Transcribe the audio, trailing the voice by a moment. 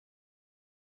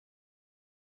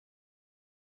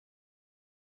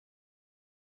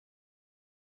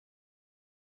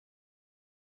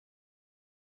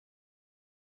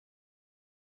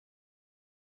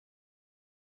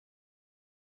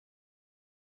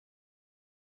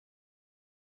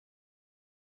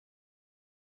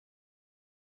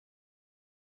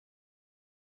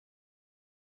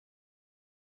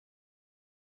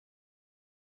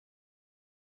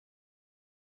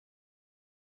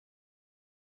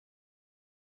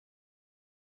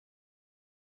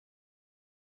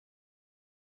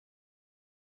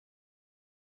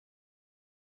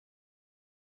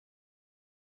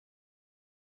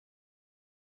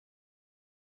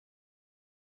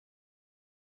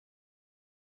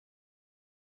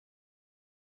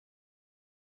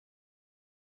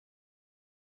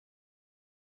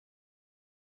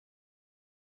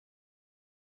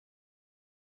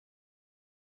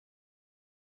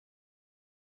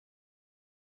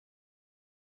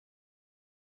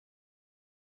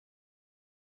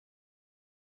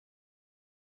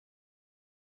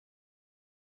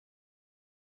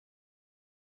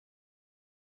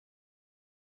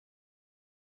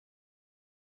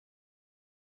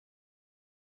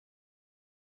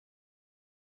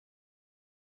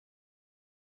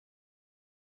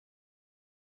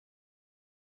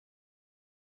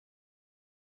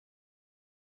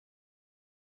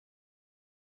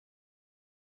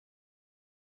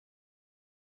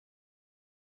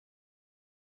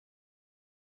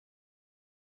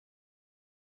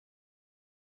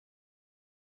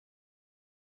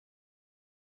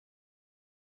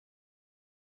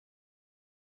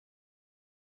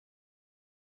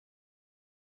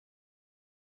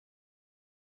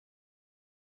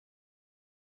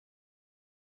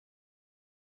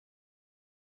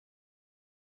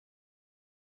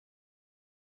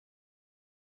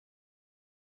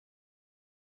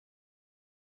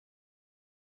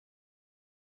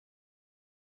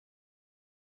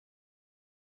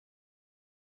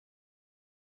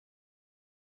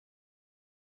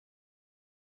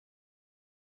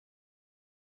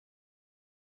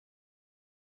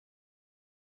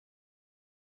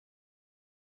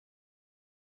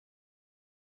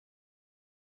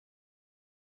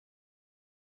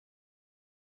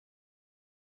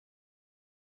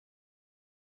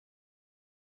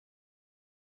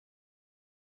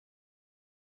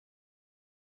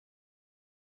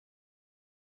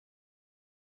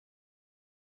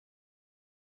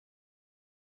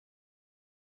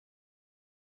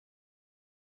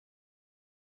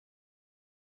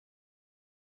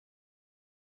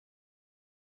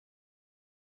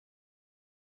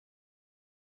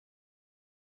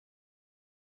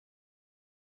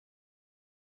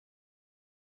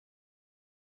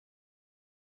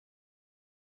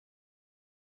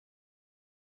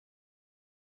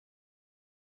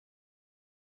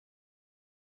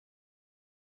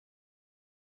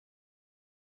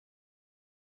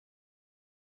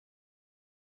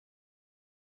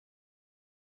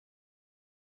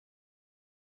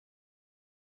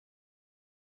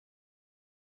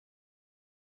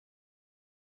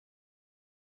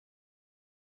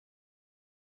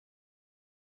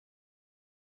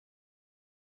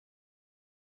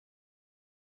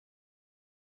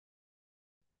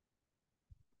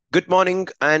Good morning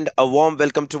and a warm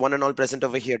welcome to one and all present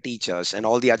over here, teachers and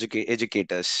all the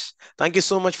educators. Thank you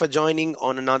so much for joining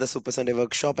on another Super Sunday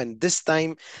workshop. And this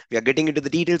time we are getting into the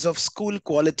details of school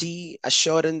quality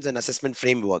assurance and assessment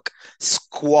framework,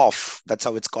 SQAF. That's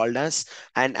how it's called as.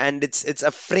 And it's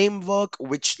a framework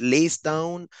which lays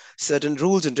down certain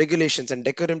rules and regulations and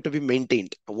decorum to be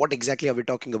maintained. What exactly are we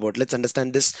talking about? Let's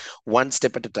understand this one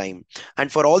step at a time.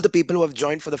 And for all the people who have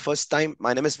joined for the first time,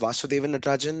 my name is Vasudevan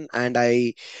Natarajan, and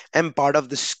I am part of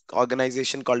this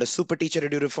organization called a Super Teacher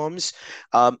Edu Reforms.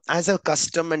 As a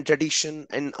custom and tradition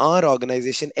in our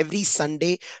organization, every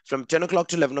Sunday from 10 o'clock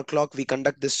to 11 o'clock, we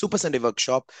conduct this Super Sunday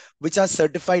workshop, which are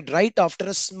certified right after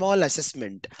a small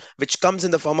assessment, which comes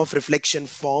in the form of reflection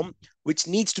form, which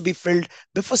needs to be filled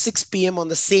before 6 p.m. on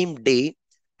the same day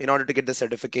in order to get the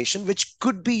certification, which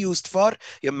could be used for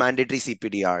your mandatory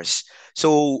CPDRs.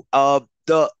 So,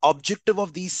 the objective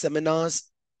of these seminars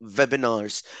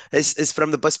webinars is from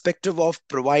the perspective of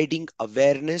providing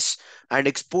awareness and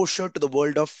exposure to the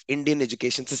world of Indian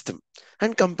education system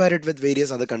and compare it with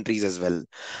various other countries as well.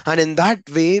 And in that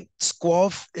way,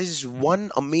 SQUAF is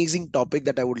one amazing topic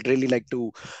that I would really like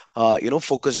to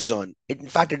focus on. In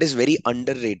fact, it is very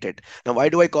underrated. Now, why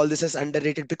do I call this as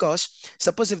underrated? Because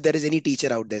suppose if there is any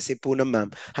teacher out there, say Poonam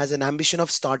ma'am, has an ambition of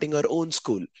starting her own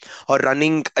school or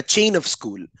running a chain of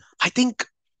school, I think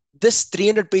this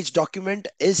 300-page document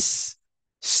is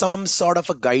some sort of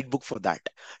a guidebook for that.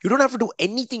 You don't have to do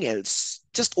anything else.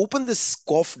 Just open this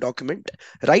COF document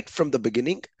right from the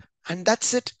beginning, and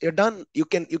that's it. You're done. You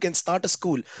can start a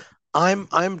school. I'm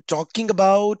talking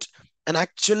about an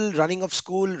actual running of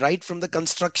school right from the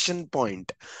construction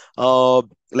point. Uh,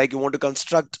 like you want to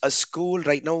construct a school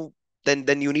right now.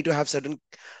 Then you need to have certain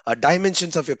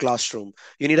dimensions of your classroom.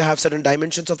 You need to have certain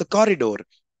dimensions of the corridor.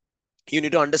 You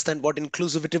need to understand what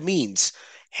inclusivity means.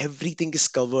 Everything is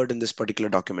covered in this particular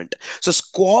document. So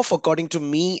SQUAF, according to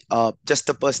me, just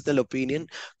a personal opinion,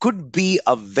 could be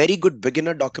a very good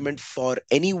beginner document for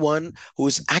anyone who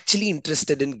is actually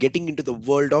interested in getting into the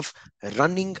world of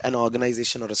running an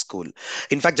organization or a school.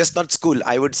 In fact, just not school,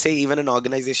 I would say even an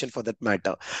organization for that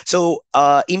matter. So,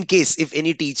 in case if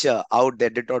any teacher out there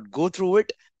did not go through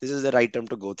it, this is the right time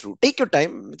to go through. Take your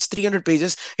time. It's 300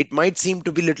 pages. It might seem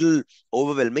to be little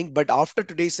overwhelming, but after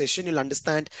today's session, you'll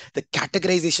understand the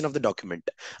categorization of the document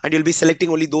and you'll be selecting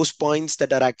only those points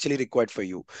that are actually required for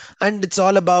you. And it's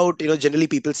all about, generally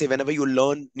people say whenever you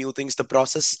learn new things, the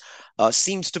process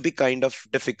seems to be kind of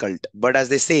difficult. But as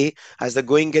they say, as the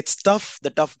going gets tough,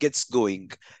 the tough gets going.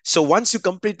 So once you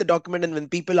complete the document and when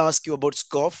people ask you about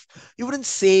SCOF, you wouldn't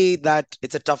say that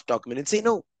it's a tough document and say,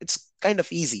 no, it's kind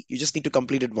of easy. You just need to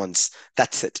complete it once.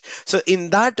 That's it. So, in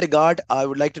that regard, I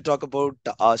would like to talk about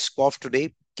SCOF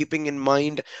today, keeping in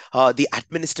mind the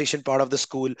administration part of the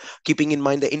school, keeping in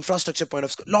mind the infrastructure point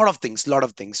of school, lot of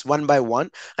things, one by one.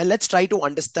 And let's try to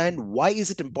understand why is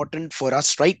it important for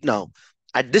us right now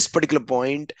at this particular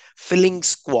point, filling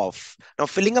SQUAF. Now,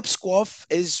 filling up SQUAF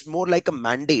is more like a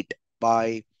mandate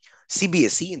by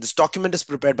CBSE, and this document is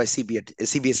prepared by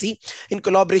CBSE in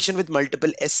collaboration with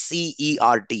multiple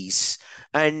SCERTs.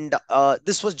 And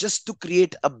this was just to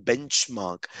create a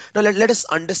benchmark. Now let us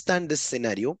understand this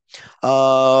scenario.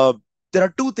 Uh, there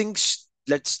are two things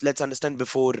let's understand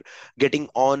before getting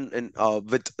on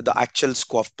with the actual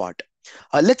SQUAF part.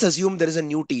 Let's assume there is a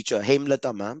new teacher,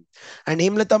 Hemlata ma'am, and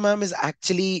Hemlata ma'am is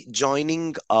actually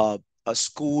joining a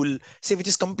school, say, which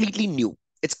is completely new.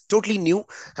 It's totally new,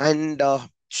 and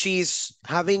she's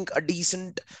having a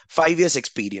decent 5 years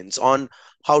experience on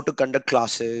how to conduct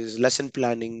classes, lesson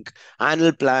planning,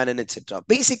 annual plan, and etc.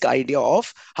 Basic idea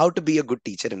of how to be a good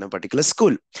teacher in a particular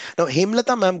school. Now,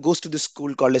 Hemlata ma'am goes to this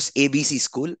school called as ABC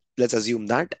school. Let's assume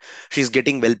that she's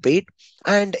getting well paid,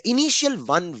 and initial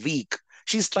 1 week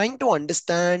she's trying to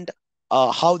understand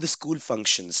how the school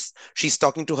functions. She's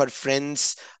talking to her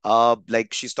friends,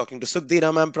 like she's talking to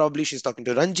Sukhdira ma'am, probably she's talking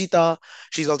to Ranjita.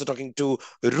 She's also talking to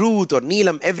Ruth or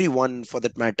Neelam, everyone for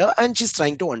that matter, and she's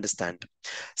trying to understand.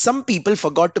 Some people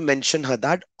forgot to mention her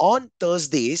that on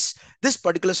Thursdays, this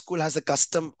particular school has a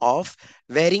custom of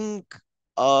wearing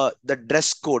the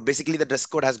dress code. Basically, the dress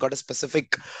code has got a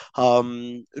specific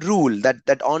rule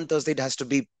that on Thursday it has to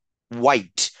be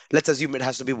white. Let's assume it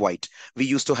has to be white. We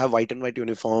used to have white and white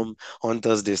uniform on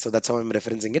Thursdays, so that's how I'm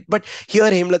referencing it. But here,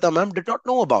 Hemlata ma'am did not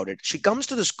know about it. She comes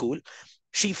to the school,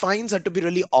 she finds her to be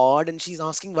really odd and she's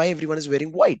asking why everyone is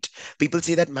wearing white. People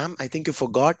say that, ma'am, I think you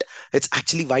forgot. It's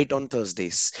actually white on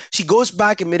Thursdays. She goes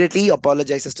back immediately,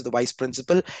 apologizes to the vice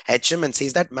principal, HM, and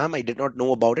says that, ma'am, I did not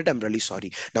know about it. I'm really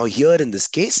sorry. Now, here in this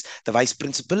case, the vice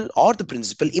principal or the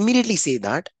principal immediately say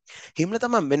that, Himlata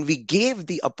ma'am, when we gave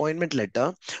the appointment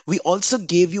letter, we also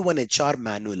gave you an HR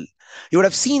manual. You would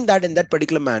have seen that in that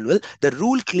particular manual, the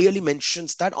rule clearly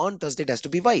mentions that on Thursday it has to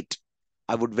be white.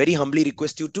 I would very humbly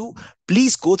request you to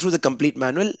please go through the complete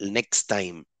manual next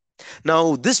time.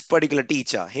 Now, this particular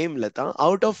teacher, Hemlata,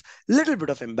 out of little bit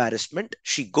of embarrassment,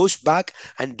 she goes back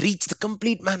and reads the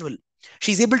complete manual.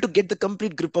 She's able to get the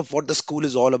complete grip of what the school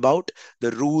is all about, the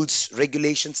rules,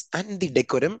 regulations, and the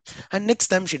decorum. And next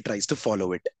time she tries to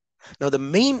follow it. Now, the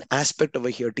main aspect over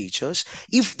here, teachers,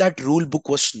 if that rule book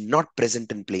was not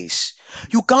present in place,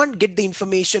 you can't get the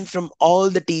information from all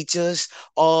the teachers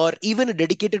or even a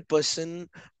dedicated person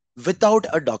without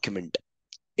a document.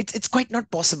 It's quite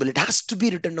not possible. It has to be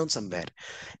written down somewhere.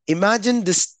 Imagine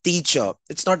this teacher.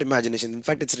 It's not imagination. In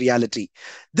fact, it's reality.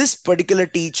 This particular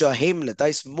teacher, Hemlata,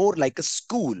 is more like a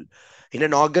school. In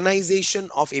an organization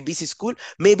of ABC school,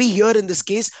 maybe here in this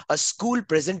case, a school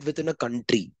present within a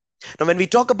country. Now, when we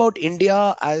talk about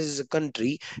India as a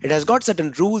country, it has got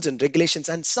certain rules and regulations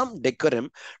and some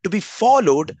decorum to be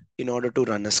followed in order to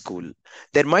run a school.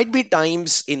 There might be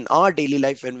times in our daily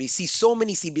life when we see so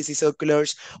many CBSE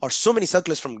circulars or so many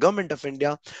circulars from Government of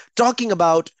India talking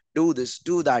about do this,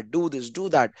 do that, do this, do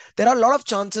that. There are a lot of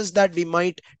chances that we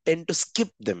might tend to skip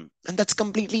them. And that's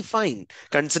completely fine.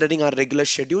 Considering our regular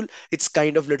schedule, it's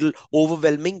kind of little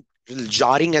overwhelming, little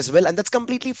jarring as well. And that's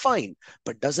completely fine.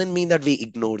 But doesn't mean that we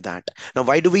ignore that. Now,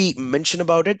 why do we mention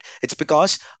about it? It's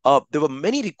because there were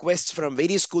many requests from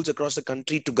various schools across the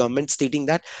country to government stating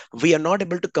that we are not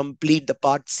able to complete the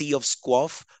part C of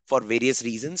SQAA for various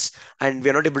reasons. And we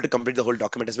are not able to complete the whole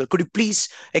document as well. Could you please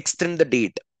extend the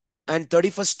date? And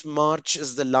 31st March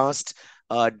is the last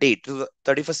date.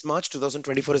 31st March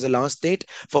 2024 is the last date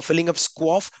for filling up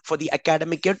SQAF for the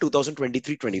academic year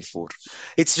 2023-24.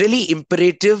 It's really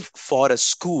imperative for a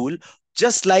school,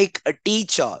 just like a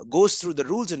teacher goes through the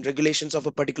rules and regulations of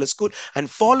a particular school and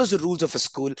follows the rules of a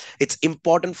school, it's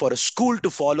important for a school to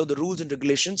follow the rules and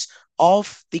regulations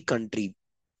of the country,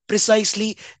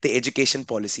 precisely the education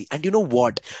policy. And you know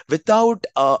what? Without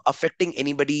affecting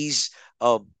anybody's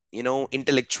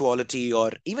intellectuality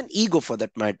or even ego for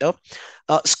that matter,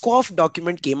 SQAF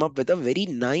document came up with a very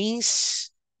nice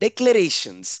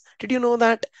declarations. Did you know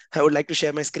that? I would like to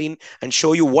share my screen and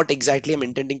show you what exactly I'm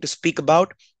intending to speak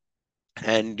about,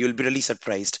 and you'll be really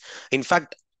surprised. In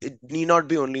fact, it need not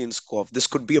be only in SQAF. This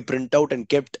could be a printout and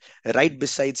kept right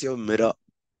besides your mirror.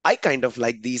 I kind of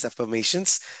like these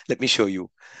affirmations. Let me show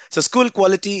you. So, School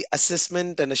Quality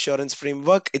Assessment and Assurance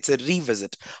Framework, it's a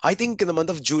revisit. I think in the month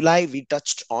of July, we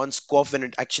touched on SQAF when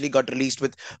it actually got released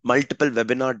with multiple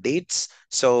webinar dates.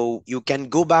 So, you can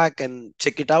go back and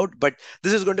check it out. But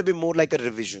this is going to be more like a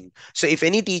revision. So, if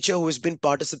any teacher who has been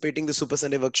participating in the Super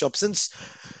Sunday workshop since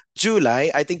July,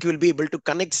 I think you will be able to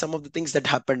connect some of the things that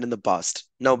happened in the past.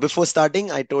 Now, before starting,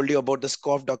 I told you about the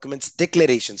SCOF documents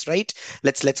declarations, right?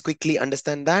 Let's quickly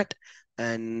understand that.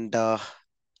 And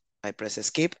I press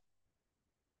escape.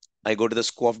 I go to the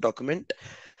SCOF document.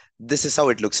 This is how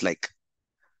it looks like.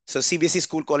 So CBSE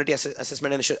School Quality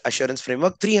Assessment and Assurance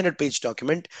Framework, 300-page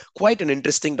document. Quite an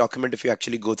interesting document if you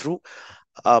actually go through.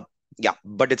 Uh, yeah,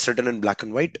 but it's written in black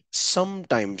and white.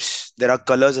 Sometimes there are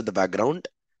colors at the background.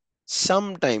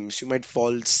 Sometimes you might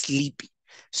fall sleepy.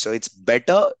 So it's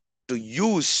better to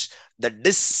use the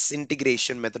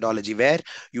disintegration methodology where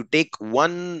you take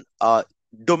one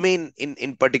domain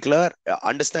in particular,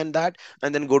 understand that,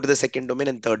 and then go to the second domain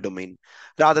and third domain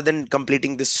rather than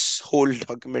completing this whole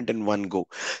document in one go.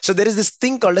 So there is this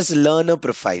thing called as learner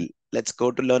profile. Let's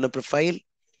go to learner profile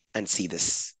and see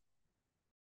this.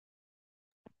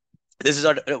 This is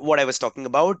what I was talking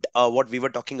about, what we were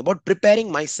talking about,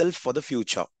 preparing myself for the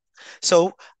future.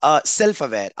 So,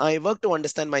 self-aware. I work to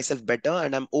understand myself better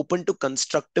and I'm open to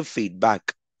constructive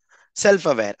feedback.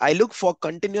 Self-aware. I look for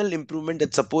continual improvement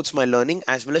that supports my learning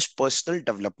as well as personal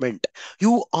development.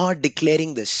 You are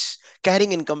declaring this.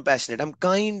 Caring and compassionate. I'm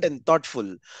kind and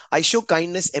thoughtful. I show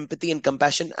kindness, empathy, and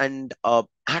compassion and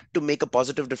act to make a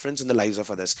positive difference in the lives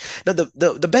of others. Now,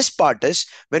 the best part is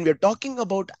when we're talking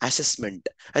about assessment,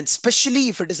 and especially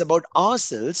if it is about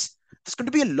ourselves, there's going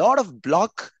to be a lot of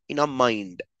block in our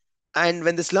mind. And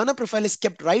when this learner profile is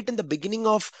kept right in the beginning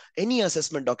of any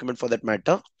assessment document for that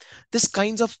matter, this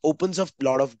kinds of opens up a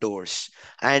lot of doors.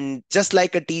 And just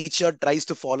like a teacher tries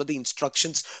to follow the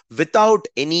instructions without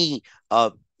any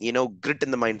grit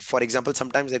in the mind. For example,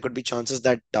 sometimes there could be chances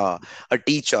that a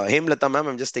teacher, Hemlata ma'am,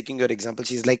 I'm just taking your example,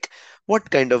 she's like, what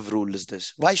kind of rule is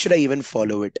this? Why should I even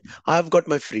follow it? I've got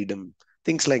my freedom.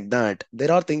 Things like that.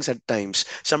 There are things at times.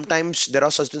 Sometimes there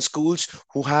are certain schools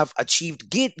who have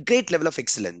achieved great level of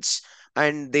excellence.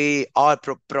 and they are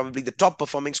probably the top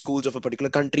performing schools of a particular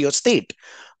country or state.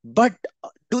 But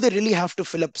do they really have to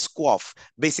fill up SQAA?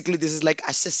 Basically, this is like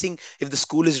assessing if the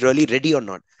school is really ready or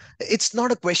not. It's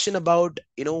not a question about,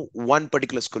 one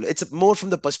particular school. It's more from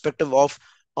the perspective of,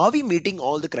 are we meeting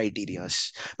all the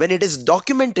criterias? When it is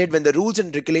documented, when the rules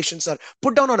and regulations are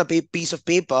put down on a piece of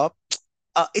paper,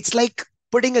 it's like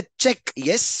putting a check.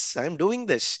 Yes, I'm doing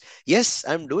this. Yes,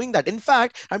 I'm doing that. In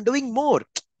fact, I'm doing more.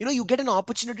 You get an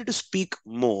opportunity to speak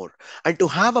more and to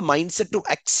have a mindset to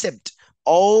accept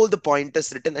all the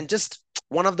pointers written. And just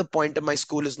one of the pointer, my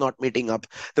school is not meeting up.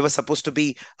 There was supposed to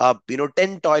be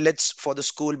 10 toilets for the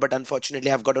school, but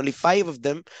unfortunately I've got only 5 of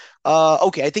them.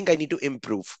 Okay, I think I need to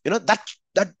improve.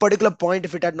 That particular point,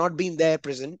 if it had not been there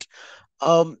present,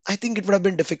 I think it would have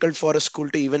been difficult for a school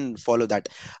to even follow that.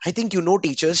 I think,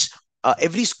 teachers,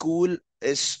 every school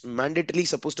is mandatorily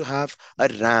supposed to have a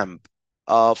ramp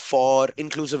for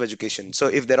inclusive education. So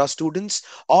if there are students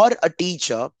or a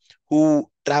teacher who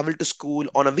travel to school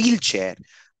on a wheelchair,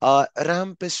 a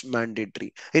ramp is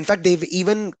mandatory. In fact, they've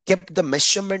even kept the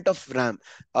measurement of ramp.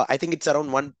 I think it's around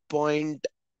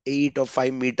 1.8 or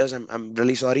 5 meters. I'm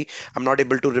really sorry. I'm not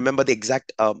able to remember the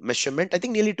exact measurement. I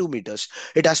think nearly 2 meters.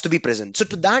 It has to be present. So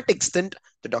to that extent,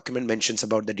 the document mentions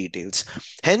about the details.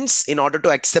 Hence, in order to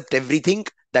accept everything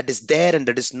that is there and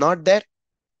that is not there,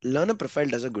 learner profile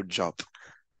does a good job.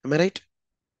 Am I right?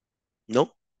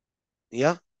 No?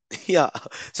 Yeah. Yeah.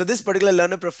 So this particular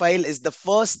learner profile is the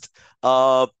first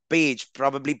page,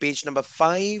 probably page number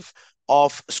 5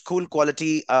 of school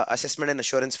quality assessment and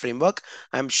assurance framework.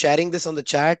 I'm sharing this on the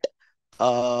chat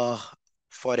uh,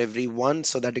 for everyone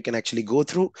so that you can actually go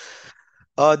through.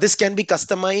 This can be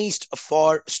customized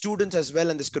for students as well,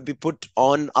 and this could be put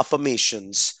on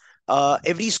affirmations.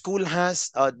 Every school has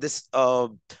this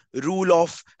rule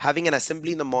of having an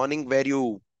assembly in the morning where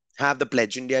you have the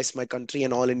pledge. India is my country,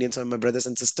 and all Indians are my brothers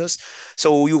and sisters.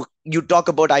 So you talk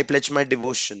about I pledge my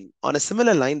devotion. On a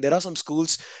similar line, there are some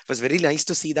schools. It was very nice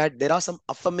to see that there are some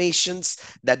affirmations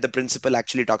that the principal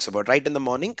actually talks about right in the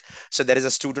morning. So there is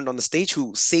a student on the stage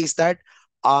who says that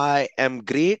I am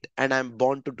great and I'm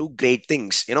born to do great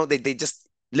things. They just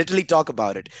literally talk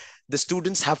about it. The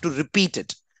students have to repeat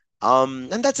it.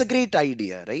 And that's a great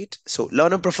idea, right? So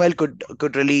learner profile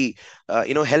could really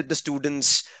help the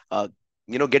students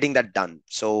getting that done.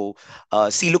 So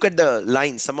see, look at the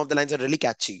lines. Some of the lines are really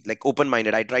catchy, like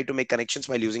open-minded. I try to make connections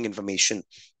while using information.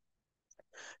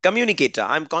 Communicator.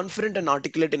 I'm confident and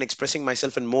articulate in expressing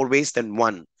myself in more ways than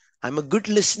one. I'm a good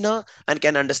listener and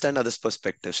can understand others'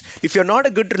 perspectives. If you're not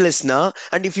a good listener,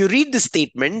 and if you read the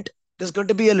statement, there's going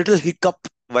to be a little hiccup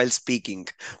while speaking.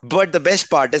 But the best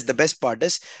part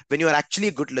is when you are actually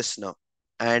a good listener.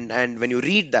 And when you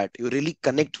read that, you really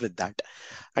connect with that.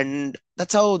 And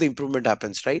that's how the improvement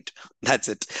happens, right? That's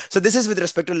it. So this is with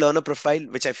respect to learner profile,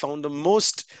 which I found the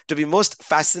most to be most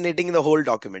fascinating in the whole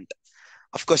document.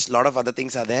 Of course, a lot of other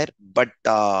things are there, but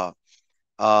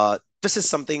this is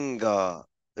something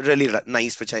really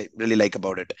nice, which I really like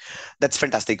about it. That's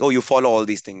fantastic. Oh, you follow all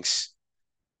these things.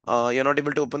 You're not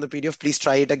able to open the PDF. Please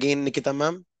try it again, Nikita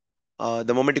ma'am.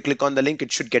 The moment you click on the link,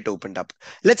 it should get opened up.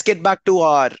 Let's get back to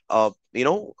our,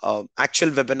 actual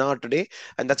webinar today,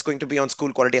 and that's going to be on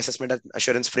school quality assessment and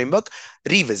assurance framework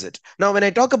revisit. Now, when I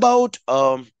talk about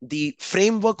the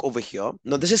framework over here,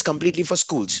 now this is completely for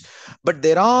schools, but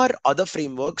there are other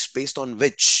frameworks based on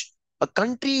which a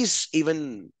country is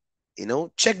even,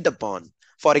 checked upon.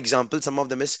 For example, some of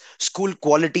them is school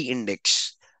quality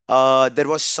index. There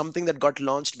was something that got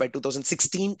launched by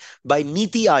 2016 by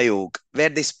Niti Aayog, where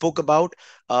they spoke about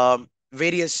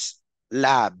various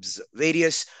labs,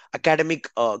 various academic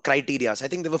criteria. I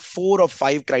think there were 4 or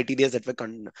 5 criteria that were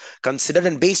considered,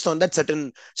 and based on that,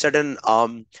 certain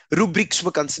rubrics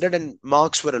were considered, and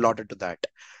marks were allotted to that.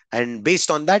 And based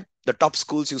on that, the top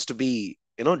schools used to be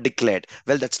declared.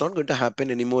 Well, that's not going to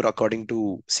happen anymore according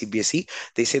to CBSE.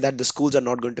 They say that the schools are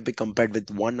not going to be compared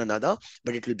with one another,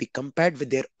 but it will be compared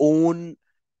with their own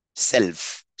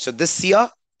self. So this year,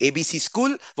 ABC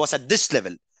school was at this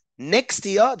level. Next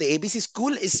year, the ABC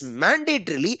school is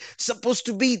mandatorily supposed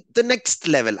to be the next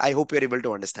level. I hope you're able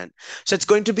to understand. So it's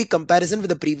going to be comparison with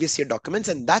the previous year documents,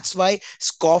 and that's why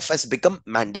SCOF has become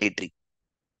mandatory.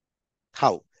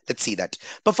 How? Let's see that.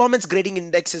 Performance grading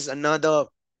index is another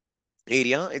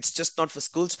area. It's just not for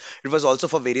schools, it was also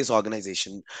for various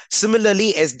organizations.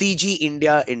 Similarly, SDG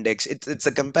India Index, it's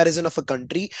a comparison of a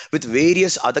country with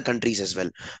various other countries as well.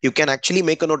 You can actually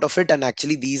make a note of it, and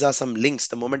actually these are some links.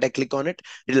 The moment I click on it,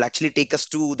 it'll actually take us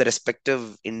to the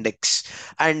respective index.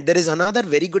 And there is another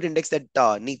very good index that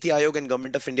Niti Aayog and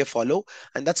Government of India follow,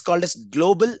 and that's called as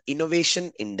Global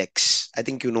Innovation Index. I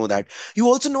think you know that. You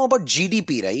also know about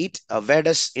GDP, right? Where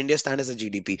does India stand as a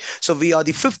GDP? So we are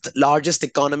the fifth largest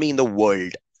economy in the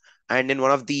world. And in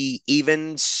one of the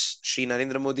events, Sri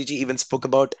Narendra Modi ji even spoke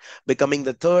about becoming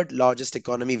the third largest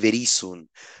economy very soon,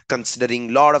 considering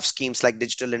a lot of schemes like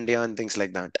Digital India and things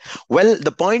like that. Well,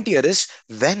 the point here is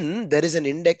when there is an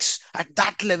index at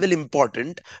that level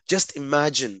important, just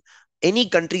imagine any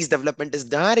country's development is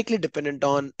directly dependent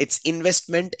on its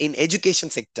investment in education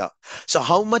sector. So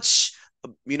how much,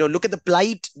 look at the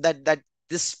plight that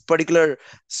this particular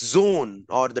zone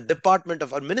or the department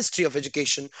of our ministry of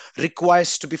education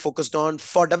requires to be focused on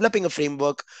for developing a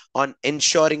framework on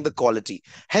ensuring the quality.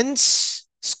 Hence,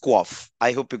 SQAF.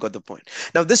 I hope you got the point.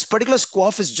 Now, this particular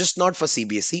SQAF is just not for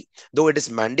CBSE, though it is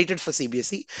mandated for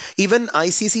CBSE. Even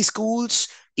ICSE schools,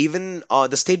 even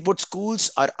the state board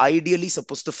schools are ideally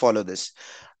supposed to follow this.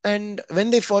 And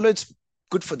when they follow, it's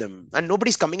good for them. And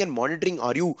nobody's coming and monitoring,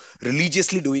 are you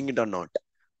religiously doing it or not?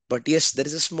 But yes, there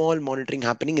is a small monitoring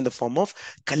happening in the form of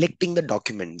collecting the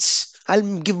documents.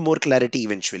 I'll give more clarity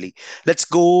eventually. Let's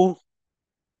go.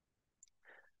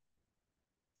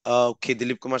 Okay,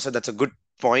 Dilip Kumar sir, that's a good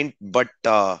point, but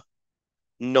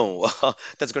no,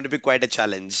 that's going to be quite a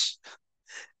challenge.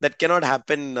 That cannot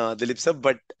happen, Dilip sir.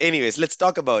 But anyways, let's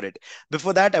talk about it.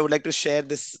 Before that, I would like to share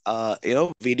this,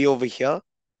 video over here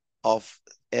of,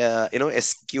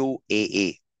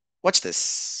 SQAA. Watch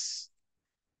this.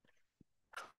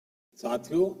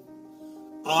 साथियों,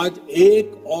 आज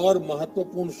एक और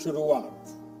महत्वपूर्ण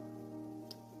शुरुआत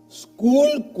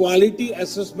school quality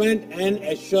assessment and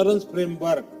assurance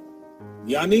framework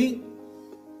यानी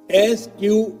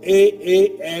SQAA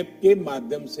app के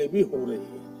माध्यम से भी हो रही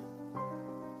है।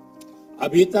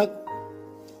 अभी तक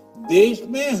देश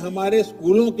में हमारे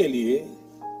स्कूलों के लिए,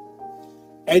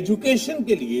 एजुकेशन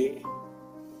के लिए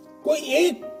कोई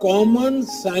एक कॉमन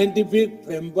साइंटिफिक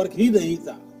फ्रेमवर्क ही नहीं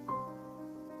था।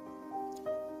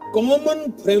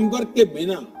 कॉमन फ्रेमवर्क के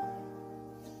बिना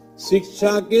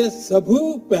शिक्षा के सभी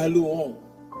पहलुओं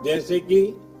जैसे कि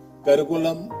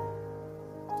curriculum,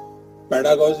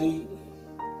 pedagogy,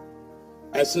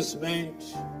 assessment,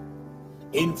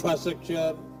 infrastructure,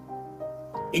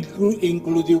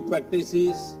 inclusive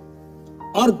practices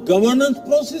और गवर्नेंस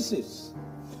प्रोसेसेस,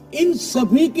 इन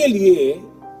सभी के लिए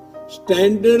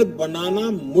स्टैंडर्ड बनाना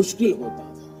मुश्किल होता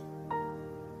था।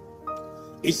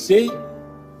 इससे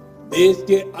देश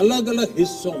के अलग अलग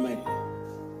हिस्सों में,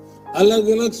 अलग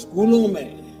अलग स्कूलों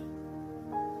में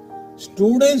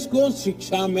स्टूडेंट्स को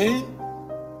शिक्षा में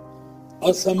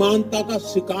असमानता का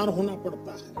शिकार होना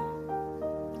पड़ता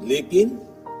है। लेकिन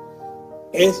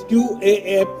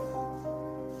SQAA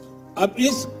अब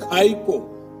इस खाई को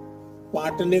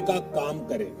पाटने का काम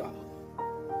करेगा।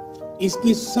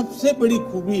 इसकी सबसे बड़ी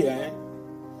खूबी है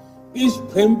कि इस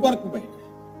फ्रेमवर्क में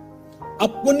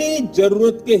अपनी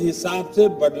जरूरत के हिसाब से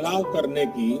बदलाव करने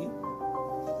की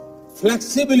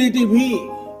फ्लेक्सिबिलिटी भी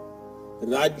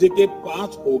राज्य के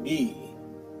पास होगी।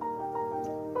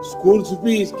 स्कूल्स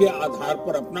भी इसके आधार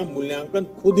पर अपना मूल्यांकन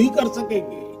खुद ही कर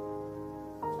सकेंगे।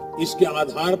 इसके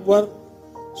आधार पर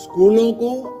स्कूलों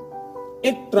को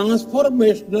एक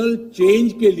ट्रांसफॉर्मेशनल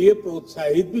चेंज के लिए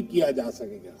प्रोत्साहित भी किया जा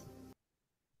सकेगा।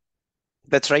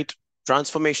 That's right.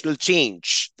 Transformational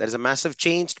change. There is a massive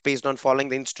change based on following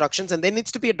the instructions, and there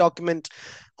needs to be a document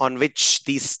on which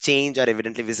these change are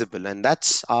evidently visible. And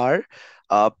that's our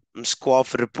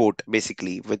SQAF report,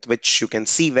 basically, with which you can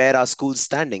see where our schools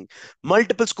standing.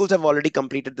 Multiple schools have already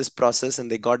completed this process and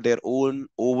they got their own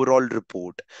overall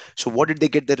report. So what did they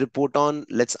get their report on?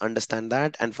 Let's understand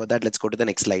that. And for that, let's go to the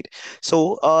next slide.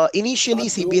 So initially,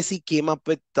 CBSE came up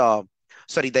with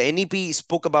the NEP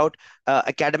spoke about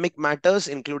academic matters,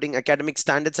 including academic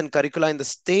standards and curricula in the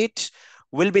state,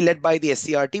 will be led by the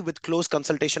SCRT with close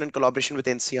consultation and collaboration with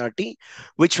NCRT,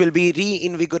 which will be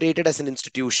reinvigorated as an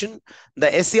institution. The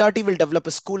SCRT will develop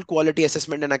a school quality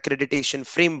assessment and accreditation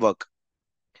framework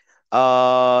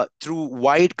through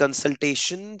wide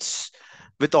consultations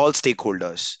with all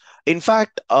stakeholders. In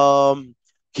fact,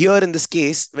 here in this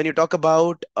case, when you talk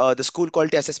about the school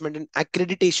quality assessment and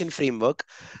accreditation framework,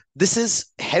 this is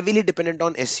heavily dependent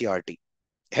on SCRT.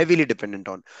 Heavily dependent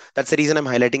on. That's the reason I'm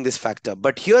highlighting this factor.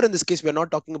 But here in this case, we're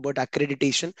not talking about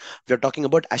accreditation. We're talking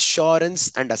about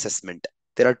assurance and assessment.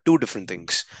 There are two different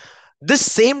things. This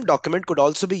same document could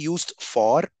also be used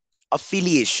for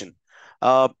affiliation.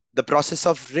 the process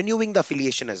of renewing the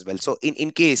affiliation as well. So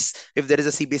in case if there is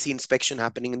a CBSE inspection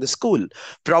happening in the school,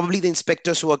 probably the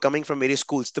inspectors who are coming from various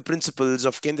schools, the principals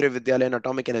of Kendriya Vidyalaya and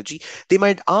Atomic Energy, they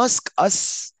might ask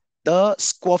us the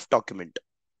SQAA document.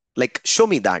 Like, show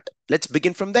me that. Let's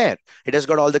begin from there. It has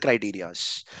got all the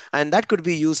criterias, and that could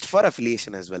be used for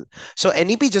affiliation as well. So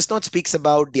NEP just not speaks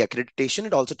about the accreditation,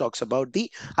 it also talks about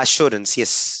the assurance.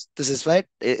 Yes, this is what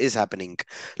is happening.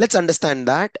 Let's understand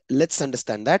that. Let's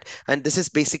understand that. And this is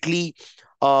basically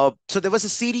so there was a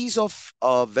series of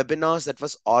webinars that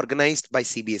was organized by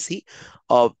CBSE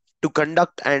to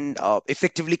conduct and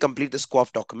effectively complete the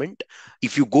SQAF document.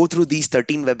 If you go through these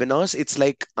 13 webinars, it's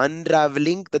like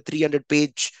unraveling the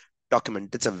 300-page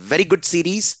document. It's a very good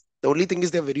series. The only thing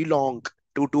is they're very long,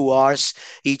 2 hours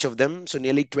each of them. So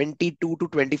nearly 22 to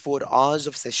 24 hours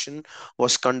of session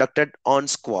was conducted on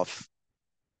SQAF.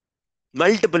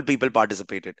 Multiple people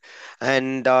participated,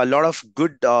 and a lot of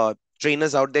good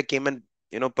trainers out there came and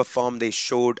perform. They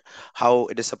showed how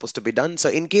it is supposed to be done. So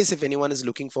in case if anyone is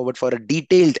looking forward for a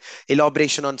detailed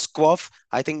elaboration on SQAF,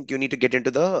 I think you need to get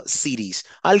into the series.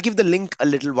 I'll give the link a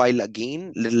little while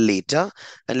again, little later,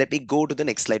 and let me go to the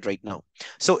next slide right now.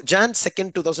 So Jan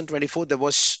 2nd 2024, there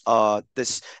was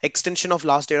this extension of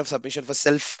last date of submission for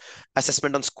self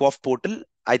assessment on SQAF portal.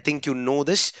 I think you know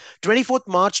this. 24th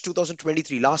March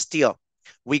 2023, last year,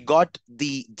 we got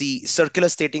the circular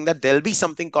stating that there'll be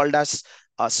something called as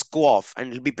SQAF, and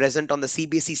it'll be present on the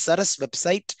CBSE Saras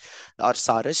website, or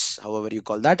Saras, however you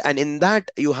call that. And in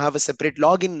that, you have a separate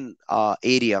login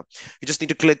area. You just need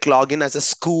to click login as a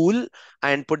school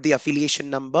and put the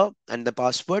affiliation number and the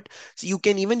password. So you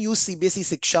can even use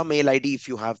CBSE Siksha mail ID if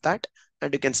you have that,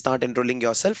 and you can start enrolling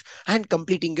yourself and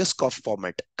completing your SQAF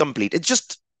format. Complete. It's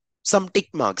just some tick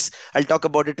marks. I'll talk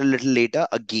about it a little later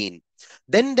again.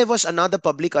 Then there was another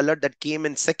public alert that came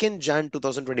in 2nd Jan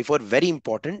 2024, very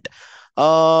important.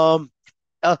 Um,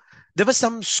 there were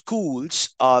some schools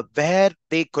where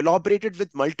they collaborated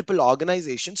with multiple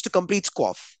organizations to complete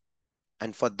SQAF.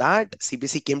 And for that,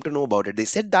 CBSE came to know about it. They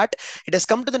said that it has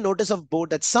come to the notice of board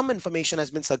that some information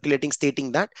has been circulating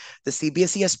stating that the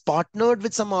CBSE has partnered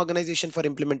with some organization for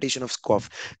implementation of SQAF.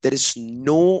 There is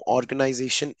no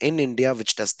organization in India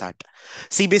which does that.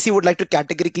 CBSE would like to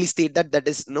categorically state that there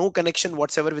is no connection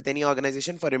whatsoever with any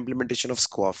organization for implementation of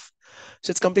SQAF. So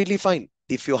it's completely fine.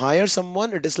 If you hire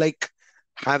someone, it is like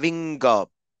having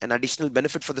an additional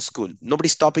benefit for the school.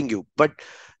 Nobody's stopping you. But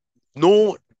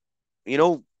no,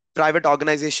 private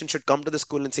organization should come to the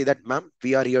school and say that, ma'am,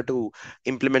 we are here to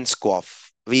implement SQAF.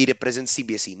 We represent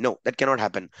CBSE. No, that cannot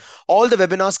happen. All the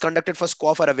webinars conducted for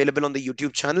SQAF are available on the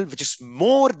YouTube channel, which is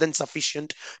more than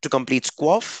sufficient to complete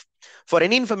SQAF. For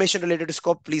any information related to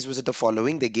SQAF, please visit the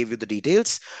following. They gave you the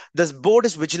details. This board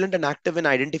is vigilant and active in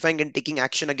identifying and taking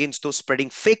action against those spreading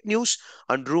fake news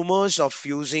and rumors of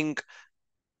using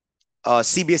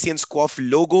CBSE and SQAF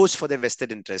logos for their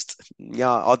vested interest. Yeah,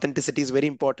 authenticity is very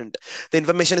important. The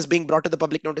information is being brought to the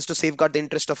public notice to safeguard the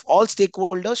interest of all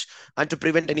stakeholders and to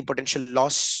prevent any potential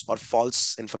loss or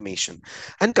false information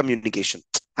and communication.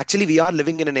 Actually, we are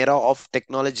living in an era of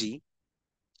technology.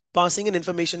 Passing in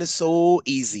information is so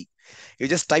easy. You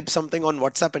just type something on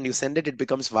WhatsApp and you send it, it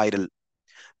becomes viral.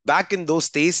 Back in those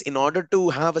days, in order to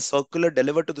have a circular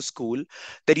delivered to the school,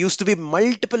 there used to be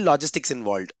multiple logistics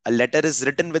involved. A letter is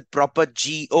written with proper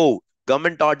GO,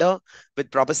 government order, with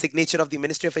proper signature of the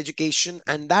Ministry of Education,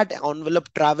 and that envelope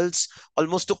travels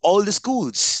almost to all the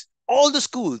schools. All the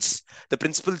schools. The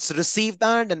principals receive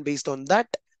that, and based on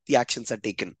that, the actions are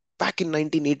taken. Back in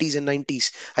 1980s and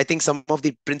 90s, I think some of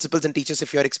the principals and teachers,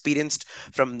 if you're experienced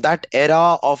from that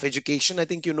era of education, I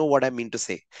think you know what I mean to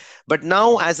say. But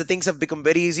now, as the things have become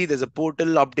very easy, there's a portal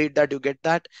update that you get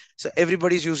that. So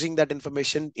everybody's using that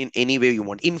information in any way you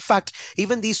want. In fact,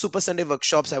 even these Super Sunday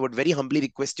workshops, I would very humbly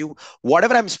request you,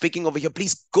 whatever I'm speaking over here,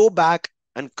 please go back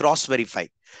and cross verify.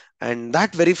 And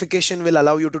that verification will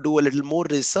allow you to do a little more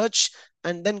research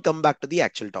and then come back to the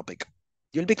actual topic.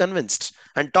 You'll be convinced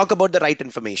and talk about the right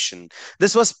information.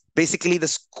 This was basically the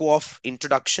SQAF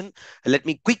introduction. Let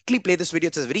me quickly play this video.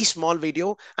 It's a very small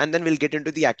video, and then we'll get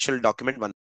into the actual document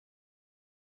one.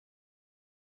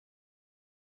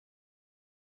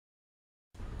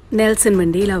 Nelson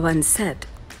Mandela once said,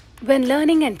 "When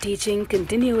learning and teaching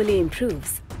continually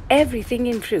improves, everything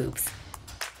improves."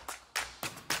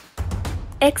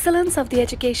 Excellence of the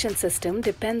education system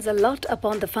depends a lot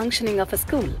upon the functioning of a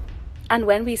school. And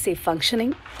when we say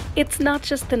functioning, it's not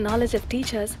just the knowledge of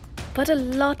teachers, but a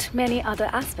lot many other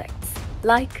aspects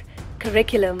like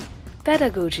curriculum,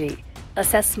 pedagogy,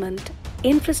 assessment,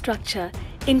 infrastructure,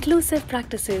 inclusive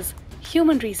practices,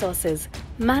 human resources,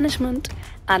 management,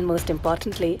 and most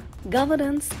importantly,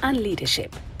 governance and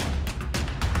leadership.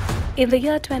 In the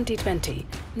year 2020,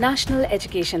 National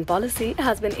Education Policy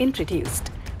has been introduced,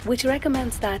 which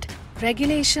recommends that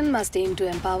regulation must aim to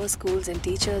empower schools and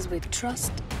teachers with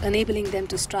trust, enabling them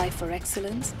to strive for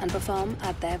excellence and perform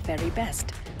at their very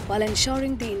best, while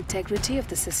ensuring the integrity of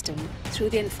the system through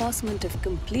the enforcement of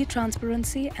complete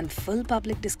transparency and full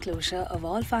public disclosure of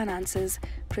all finances,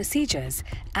 procedures,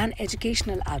 and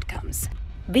educational outcomes.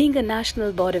 Being a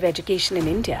national board of education in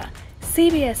India,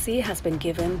 CBSE has been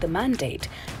given the mandate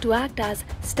to act as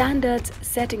standards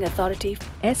setting authority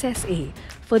SSA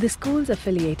for the schools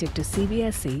affiliated to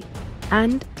CBSE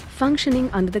and functioning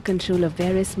under the control of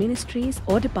various ministries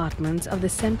or departments of the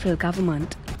central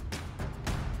government.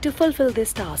 To fulfill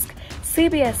this task,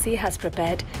 CBSE has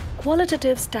prepared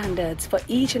qualitative standards for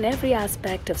each and every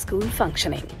aspect of school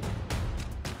functioning.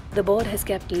 The board has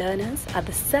kept learners at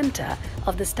the center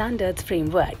of the standards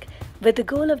framework with the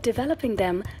goal of developing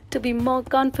them to be more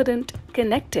confident,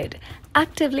 connected,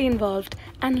 actively involved,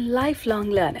 and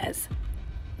lifelong learners.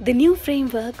 The new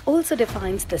framework also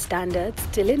defines the standards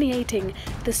delineating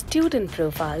the student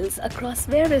profiles across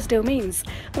various domains,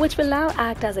 which will now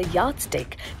act as a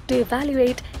yardstick to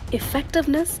evaluate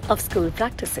effectiveness of school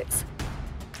practices.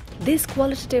 This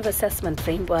qualitative assessment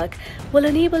framework will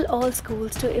enable all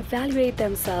schools to evaluate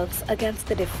themselves against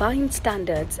the defined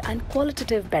standards and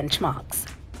qualitative benchmarks.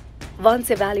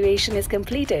 Once evaluation is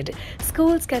completed,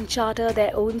 schools can charter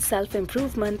their own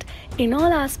self-improvement in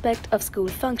all aspects of school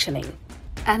functioning.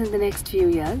 And in the next few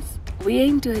years, we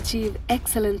aim to achieve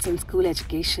excellence in school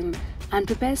education and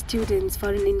prepare students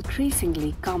for an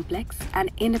increasingly complex and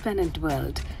independent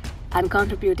world and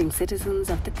contributing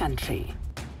citizens of the country.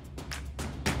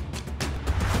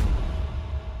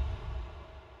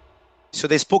 So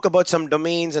they spoke about some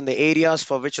domains and the areas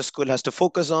for which a school has to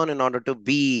focus on in order to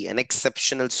be an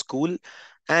exceptional school.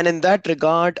 And in that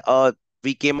regard,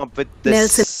 we came up with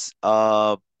Nelson. this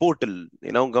portal.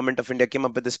 Government of India came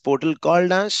up with this portal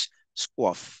called as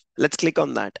SQAA. Let's click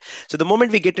on that. So the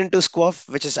moment we get into SQAA,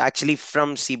 which is actually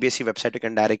from CBSE website, you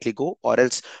can directly go, or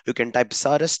else you can type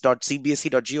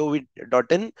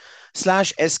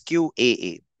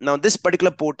saras.cbse.gov.in/SQAA. Now, this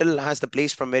particular portal has the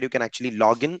place from where you can actually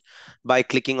log in by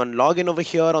clicking on login over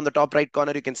here on the top right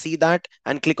corner. You can see that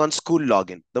and click on school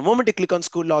login. The moment you click on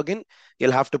school login,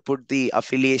 you'll have to put the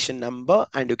affiliation number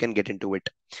and you can get into it.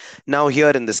 Now, here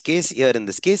in this case,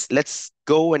 let's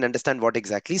go and understand what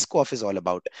exactly SQAA is all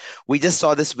about. We just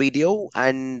saw this video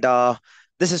and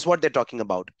this is what they're talking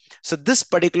about. So this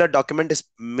particular document is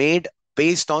made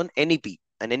based on NEP.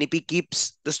 And NEP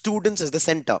keeps the students as the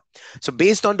center. So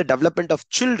based on the development of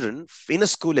children in a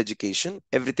school education,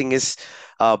 everything is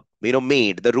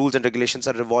made. The rules and regulations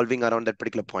are revolving around that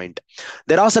particular point.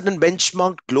 There are certain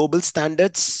benchmarked global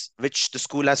standards which the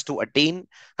school has to attain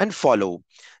and follow.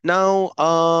 Now,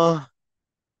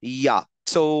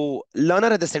 so learner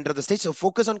at the center of the stage. So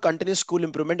focus on continuous school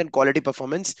improvement and quality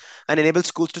performance and enable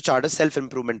schools to charter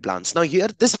self-improvement plans. Now here,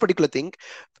 this particular thing,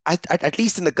 at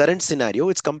least in the current scenario,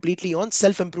 it's completely on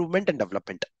self-improvement and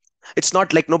development. It's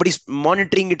not like nobody's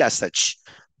monitoring it as such.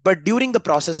 But during the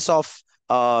process of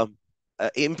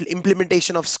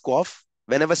implementation of SQAA,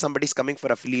 whenever somebody's coming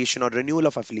for affiliation or renewal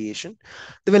of affiliation,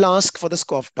 they will ask for the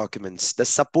SQAA documents, the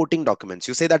supporting documents.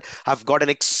 You say that I've got an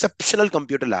exceptional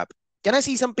computer lab. Can I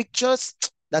see some pictures?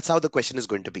 That's how the question is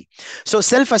going to be. So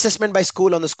self-assessment by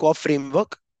school on the SQAA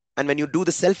framework. And when you do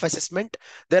the self-assessment,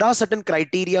 there are certain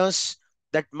criterias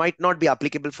that might not be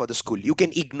applicable for the school. You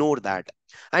can ignore that.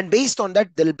 And based on that,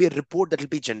 there will be a report that will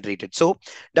be generated. So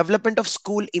development of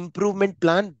school improvement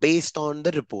plan based on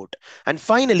the report. And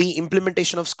finally,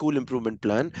 implementation of school improvement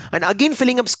plan. And again,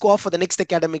 filling up SQAA for the next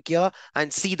academic year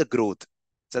and see the growth.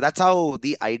 So that's how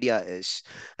the idea is.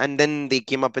 And then they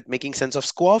came up with making sense of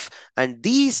SQAA. And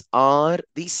these are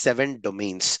the 7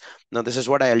 domains. Now, this is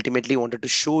what I ultimately wanted to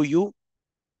show you.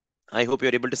 I hope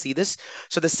you're able to see this.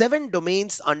 So the 7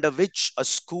 domains under which a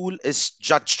school is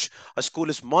judged, a school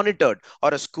is monitored,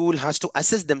 or a school has to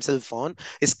assess themselves on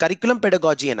is curriculum,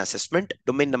 pedagogy, and assessment,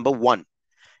 domain number 1.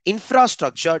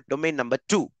 Infrastructure, domain number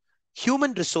 2.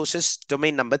 Human resources,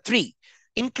 domain number 3.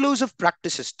 Inclusive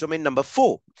practices, domain number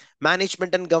 4.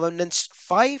 Management and governance,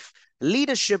 5.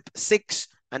 Leadership, 6.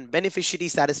 And beneficiary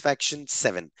satisfaction,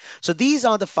 7. So these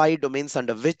are the 5 domains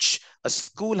under which a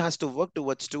school has to work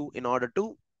towards in order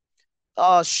to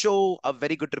show a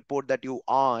very good report that you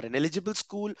are an eligible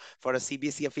school for a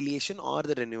CBSE affiliation or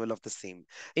the renewal of the same.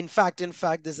 In fact,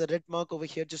 there's a red mark over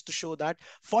here just to show that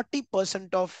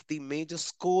 40% of the major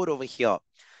score over here.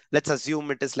 Let's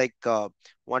assume it is like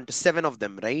 1 to 7 of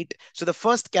them, right? So the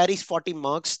first carries 40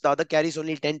 marks, the other carries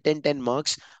only 10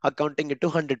 marks, accounting it to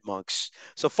 100 marks.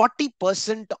 So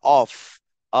 40% of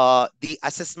the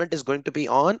assessment is going to be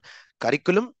on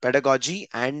curriculum, pedagogy,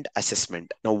 and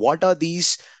assessment. Now, what are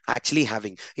these actually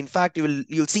having? In fact,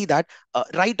 you'll see that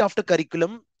right after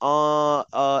curriculum,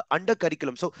 under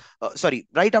curriculum. So, sorry,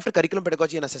 right after curriculum,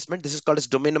 pedagogy, and assessment, this is called as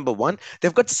domain number one.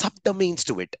 They've got subdomains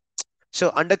to it.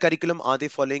 So under curriculum, are they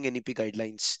following NEP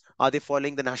guidelines? Are they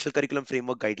following the National Curriculum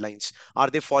Framework guidelines? Are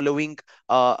they following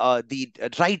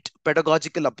the right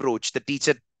pedagogical approach, the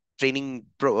teacher training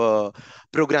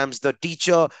programs, the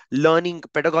teacher learning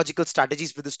pedagogical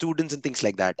strategies with the students and things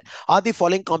like that? Are they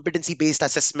following competency-based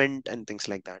assessment and things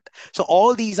like that? So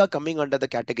all these are coming under the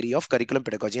category of curriculum,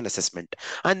 pedagogy, and assessment.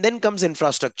 And then comes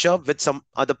infrastructure with some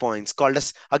other points called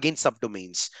as again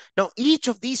subdomains. Now, each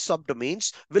of these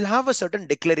subdomains will have a certain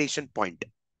declaration point.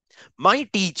 My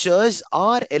teachers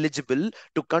are eligible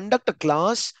to conduct a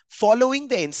class following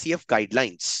the NCF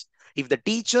guidelines. If the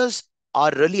teachers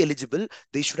are really eligible,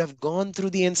 they should have gone through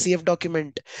the NCF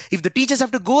document. If the teachers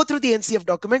have to go through the NCF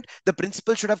document, the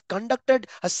principal should have conducted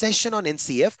a session on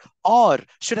NCF or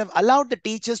should have allowed the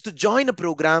teachers to join a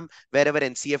program wherever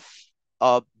NCF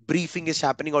briefing is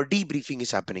happening or debriefing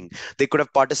is happening. They could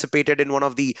have participated in one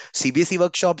of the CBSE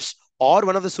workshops or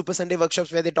one of the Super Sunday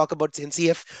workshops where they talk about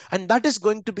NCF, and that is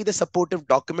going to be the supportive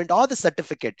document or the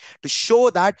certificate to show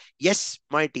that, yes,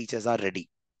 my teachers are ready.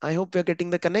 I hope we're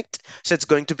getting the connect. So it's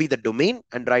going to be the domain,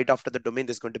 and right after the domain,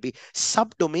 there's going to be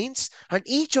subdomains, and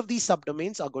each of these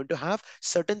subdomains are going to have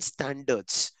certain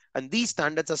standards. And these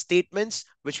standards are statements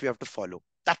which we have to follow.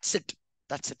 That's it.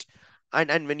 That's it.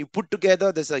 And when you put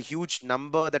together, there's a huge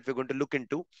number that we're going to look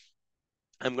into.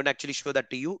 I'm going to actually show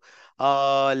that to you.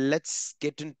 Let's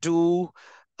get into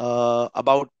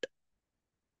about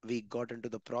we got into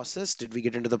the process. Did we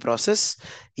get into the process?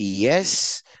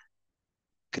 Yes.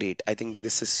 Great. I think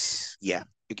this is, yeah,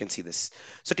 you can see this.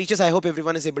 So teachers, I hope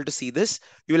everyone is able to see this.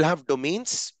 You will have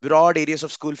domains, broad areas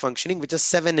of school functioning, which are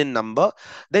 7 in number.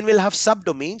 Then we'll have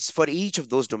subdomains for each of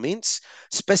those domains.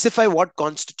 Specify what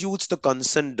constitutes the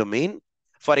concerned domain.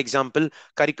 For example,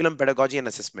 curriculum, pedagogy, and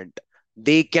assessment.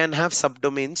 They can have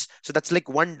subdomains. So that's like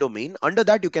one domain. Under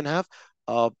that, you can have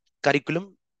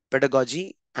curriculum,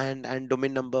 pedagogy, and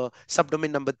domain number, subdomain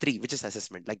number 3, which is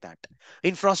assessment, like that.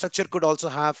 Infrastructure could also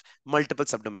have multiple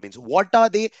subdomains. What are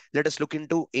they? Let us look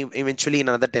into eventually in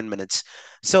another 10 minutes.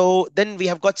 So then we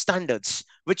have got standards,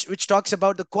 which talks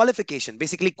about the qualification,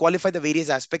 basically qualify the various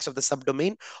aspects of the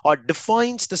subdomain or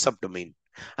defines the subdomain.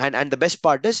 And the best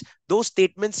part is those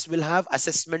statements will have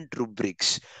assessment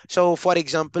rubrics. So for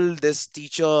example, there's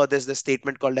the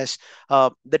statement called as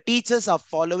the teachers are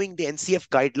following the NCF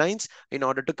guidelines in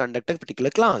order to conduct a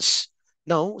particular class.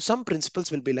 Now, some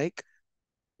principals will be like,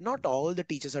 not all the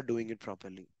teachers are doing it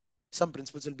properly. Some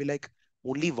principals will be like,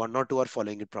 only one or two are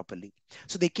following it properly.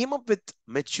 So they came up with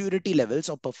maturity levels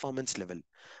or performance level.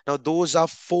 Now, those are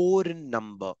 4 in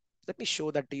number. Let me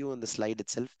show that to you on the slide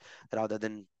itself rather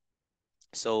than.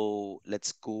 So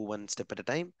let's go one step at a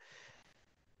time.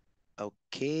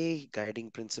 Okay, guiding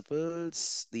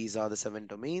principles. These are the 7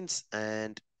 domains.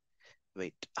 And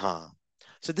wait,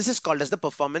 so this is called as the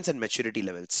performance and maturity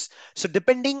levels. So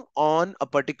depending on a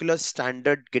particular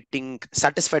standard getting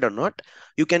satisfied or not,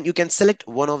 you can select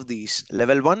one of these: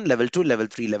 level 1, level 2, level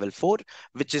 3, level 4,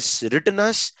 which is written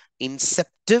as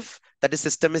inceptive. That is,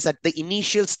 system is at the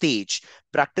initial stage.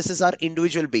 Practices are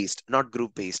individual based, not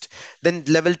group based. Then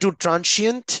level 2,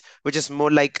 transient, which is more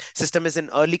like system is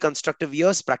in early constructive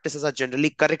years. Practices are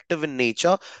generally corrective in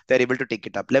nature. They're able to take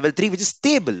it up. Level 3, which is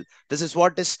stable. This is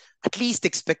what is at least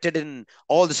expected in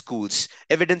all the schools.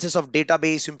 Evidences of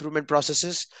database improvement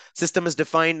processes. System is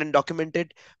defined and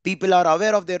documented. People are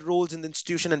aware of their roles in the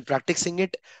institution and practicing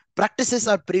it. Practices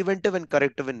are preventive and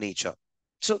corrective in nature.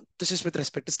 So this is with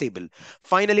respect to stable.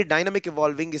 Finally, dynamic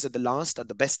evolving is at the last, at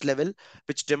the best level,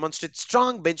 which demonstrates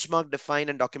strong benchmark, defined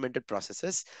and documented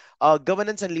processes.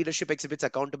 Governance and leadership exhibits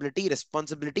accountability,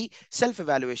 responsibility,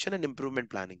 self-evaluation and improvement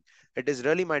planning. It is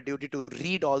really my duty to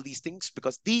read all these things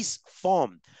because these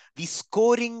form the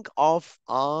scoring of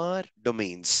our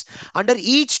domains. Under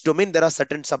each domain, there are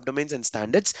certain subdomains and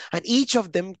standards, and each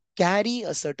of them carry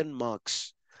a certain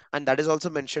marks. And that is also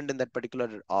mentioned in that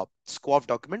particular SQAA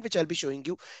document, which I'll be showing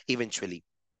you eventually.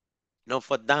 Now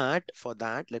for that,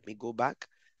 let me go back.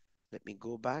 Let me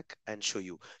go back and show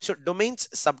you. So domains,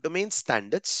 subdomains,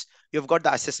 standards, you've got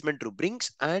the assessment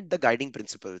rubrics and the guiding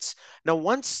principles. Now,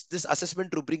 once this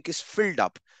assessment rubric is filled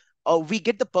up, we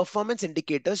get the performance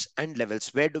indicators and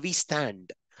levels. Where do we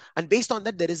stand? And based on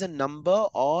that, there is a number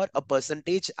or a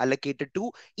percentage allocated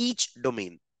to each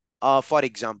domain. For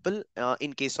example,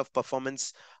 in case of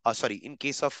performance, in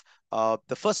case of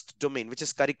the first domain, which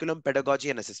is curriculum, pedagogy,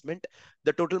 and assessment,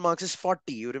 the total marks is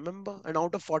 40. You remember? And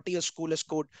out of 40, a school has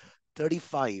scored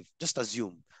 35, just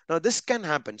assume. Now this can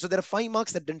happen. So there are 5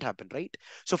 marks that didn't happen, right?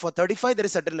 So for 35, there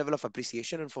is a certain level of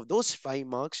appreciation. And for those 5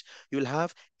 marks, you will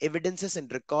have evidences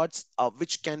and records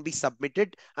which can be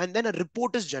submitted. And then a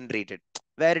report is generated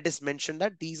where it is mentioned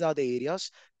that these are the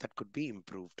areas that could be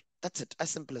improved. That's it, as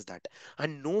simple as that.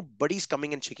 And nobody's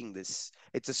coming and checking this.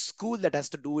 It's a school that has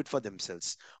to do it for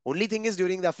themselves. Only thing is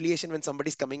during the affiliation, when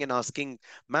somebody's coming and asking,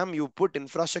 ma'am, you put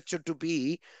infrastructure to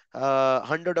be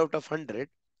 100 out of 100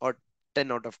 or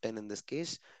 10 out of 10 in this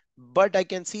case. But I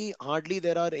can see hardly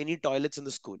there are any toilets in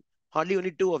the school. Hardly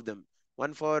only two of them.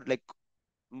 One for like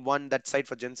one that side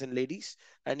for gents and ladies,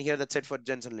 and here that side for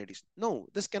gents and ladies. No,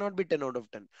 this cannot be 10 out of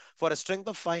 10. For a strength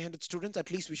of 500 students,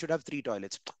 at least we should have three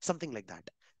toilets, something like that.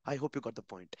 I hope you got the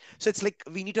point. So it's like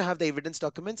we need to have the evidence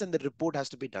documents and the report has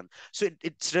to be done. So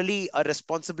it's really a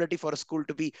responsibility for a school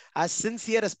to be as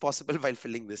sincere as possible while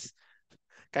filling this.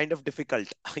 Kind of difficult.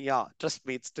 Yeah, trust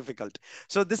me, it's difficult.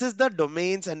 So this is the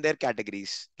domains and their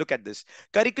categories. Look at this.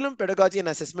 Curriculum, pedagogy, and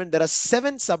assessment. There are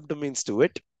 7 subdomains to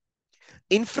it.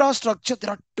 Infrastructure,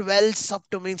 there are 12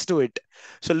 subdomains to it.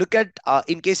 So look at,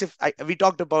 in case if we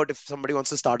talked about if somebody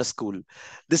wants to start a school,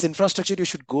 this infrastructure you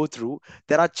should go through.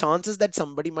 There are chances that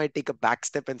somebody might take a back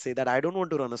step and say that I don't want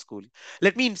to run a school.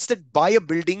 Let me instead buy a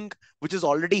building which is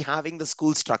already having the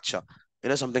school structure.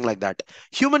 Something like that.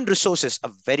 Human resources, a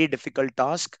very difficult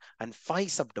task, and 5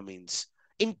 subdomains.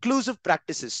 Inclusive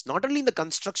practices, not only in the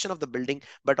construction of the building,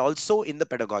 but also in the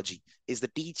pedagogy, is the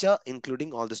teacher,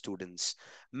 including all the students.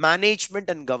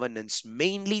 Management and governance,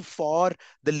 mainly for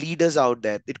the leaders out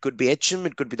there. It could be HM,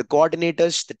 it could be the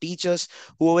coordinators, the teachers,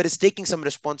 whoever is taking some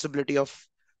responsibility of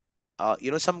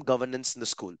some governance in the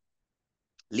school.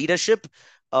 Leadership,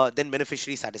 then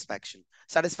beneficiary satisfaction.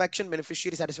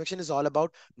 Beneficiary satisfaction is all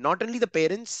about not only the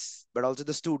parents but also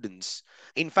the students.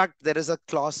 In fact, there is a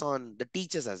clause on the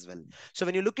teachers as well. So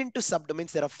when you look into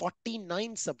subdomains, there are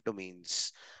 49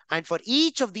 subdomains, and for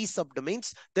each of these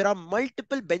subdomains there are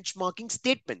multiple benchmarking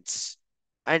statements.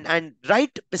 And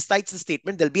right besides the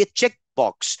statement there'll be a check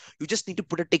box. You just need to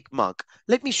put a tick mark.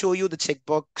 Let me show you the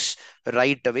checkbox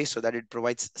right away so that it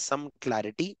provides some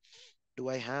clarity. Do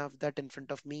I have that in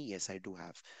front of me? Yes, I do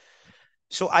have.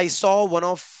 So I saw one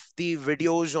of the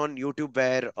videos on YouTube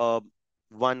where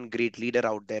one great leader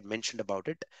out there mentioned about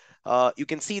it. You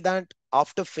can see that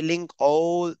after filling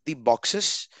all the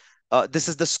boxes, this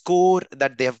is the score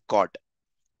that they have got.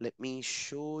 Let me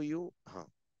show you.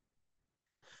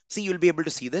 See, you'll be able to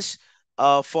see this.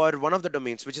 For one of the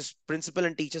domains, which is principal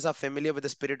and teachers are familiar with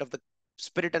the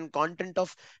spirit and content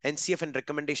of NCF and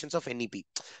recommendations of NEP.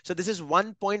 So this is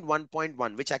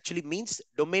 1.1.1, which actually means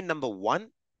domain number 1,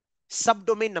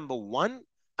 subdomain number 1,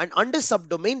 and under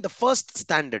subdomain, the first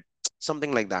standard,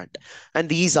 something like that. And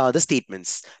these are the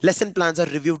statements. Lesson plans are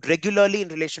reviewed regularly in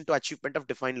relation to achievement of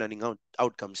defined learning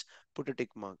outcomes. Put a tick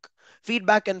mark.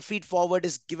 Feedback and feed forward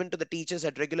is given to the teachers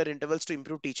at regular intervals to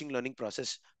improve teaching learning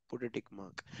process. Put a tick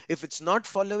mark. If it's not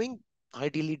following,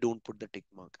 ideally don't put the tick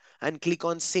mark and click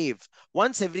on save.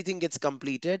 Once everything gets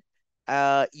completed,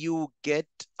 you get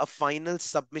a final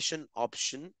submission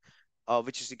option,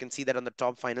 which is, you can see that on the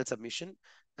top, final submission.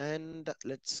 And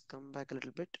let's come back a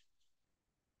little bit.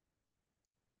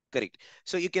 Correct.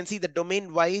 So you can see the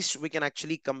domain wise, we can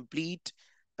actually complete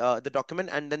the document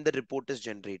and then the report is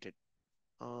generated.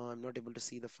 I'm not able to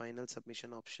see the final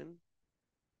submission option.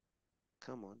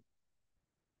 Come on.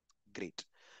 Great.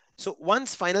 So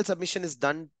once final submission is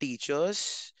done,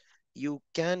 teachers, you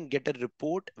can get a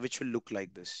report which will look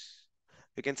like this.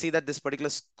 You can see that this particular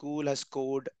school has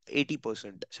scored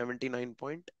 80%,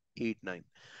 79.89.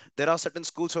 There are certain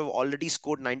schools who have already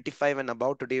scored 95 and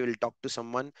above. Today we'll talk to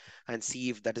someone and see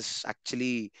if that is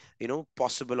actually,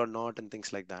 possible or not and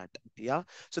things like that. Yeah.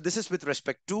 So this is with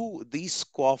respect to the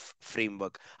SQAA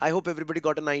framework. I hope everybody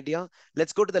got an idea.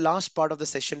 Let's go to the last part of the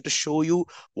session to show you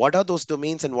what are those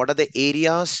domains and what are the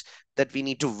areas that we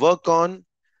need to work on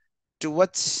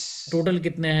towards. Total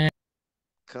कितने हैं?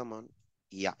 Come on.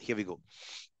 Yeah, here we go.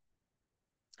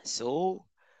 So,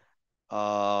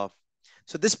 uh,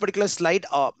 so this particular slide,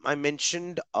 I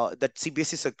mentioned that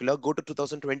CBSE circular. Go to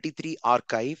 2023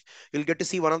 archive. You'll get to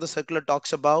see one of the circular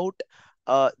talks about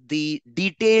the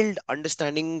detailed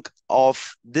understanding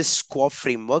of this SQAA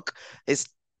framework is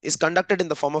conducted in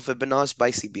the form of webinars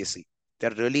by CBSE. They're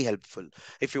really helpful.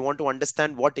 If you want to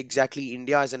understand what exactly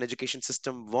India as an education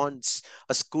system wants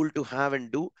a school to have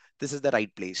and do, this is the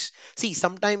right place. See,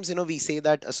 sometimes, we say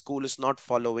that a school is not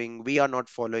following, we are not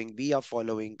following, we are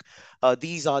following.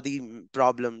 These are the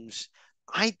problems.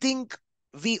 I think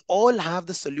we all have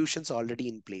the solutions already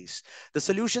in place. The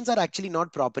solutions are actually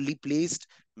not properly placed.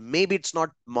 Maybe it's not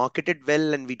marketed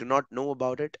well and we do not know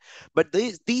about it. But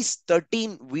these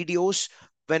 13 videos,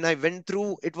 when I went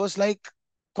through, it was like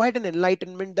quite an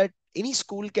enlightenment that any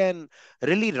school can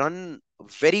really run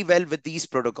very well with these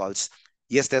protocols.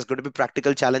 Yes, there's going to be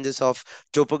practical challenges of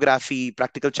topography,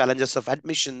 practical challenges of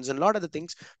admissions, and a lot of the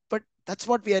things. But that's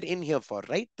what we are in here for,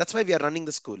 right? That's why we are running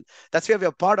the school. That's why we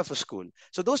are part of a school.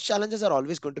 So those challenges are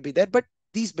always going to be there, but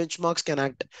these benchmarks can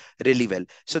act really well.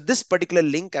 So this particular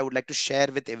link I would like to share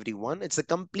with everyone. It's a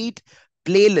complete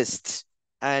playlist,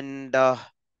 and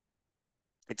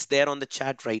it's there on the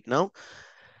chat right now.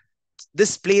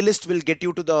 This playlist will get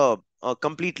you to the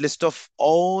complete list of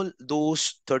all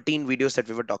those 13 videos that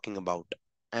we were talking about.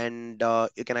 And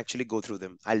you can actually go through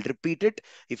them. I'll repeat it.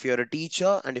 If you're a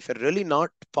teacher and if you're really not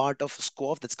part of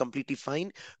SQAA, that's completely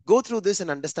fine. Go through this and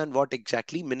understand what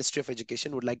exactly Ministry of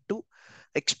Education would like to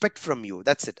expect from you.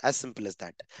 That's it. As simple as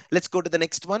that. Let's go to the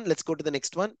next one. Let's go to the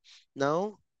next one.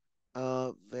 Now,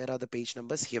 where are the page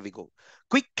numbers? Here we go.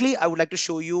 Quickly, I would like to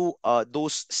show you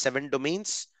those 7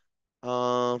 domains.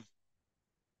 Uh,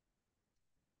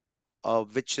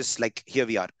 which is like here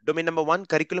we are. Domain number 1,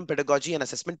 curriculum, pedagogy, and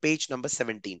assessment, page number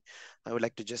 17. I would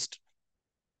like to just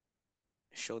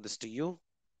show this to you.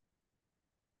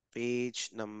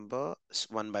 Page number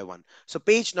one by one. So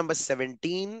page number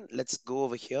 17, let's go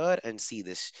over here and see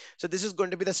this. So this is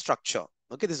going to be the structure.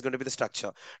 Okay, this is going to be the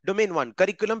structure. Domain 1,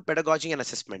 curriculum, pedagogy, and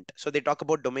assessment. So they talk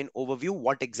about domain overview,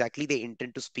 what exactly they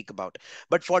intend to speak about.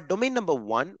 But for domain number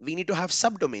 1, we need to have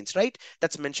subdomains, right?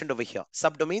 That's mentioned over here.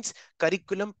 Subdomains,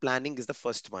 curriculum planning is the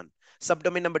first one.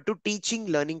 Subdomain number 2, teaching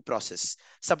learning process.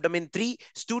 Subdomain 3,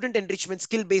 student enrichment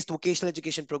skill-based vocational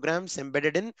education programs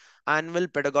embedded in annual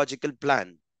pedagogical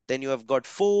plan. Then you have got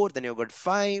 4, then you've got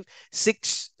 5,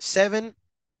 6, 7.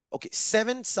 Okay,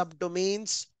 7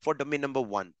 subdomains for domain number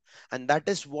 1. And that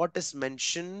is what is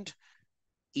mentioned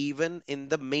even in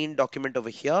the main document over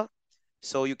here.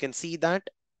 So you can see that.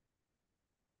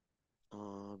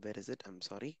 Where is it? I'm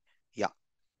sorry. Yeah.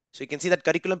 So you can see that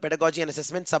curriculum, pedagogy, and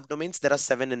assessment subdomains, there are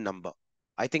 7 in number.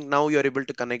 I think now you're able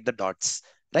to connect the dots,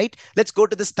 right? Let's go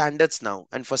to the standards now.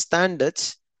 And for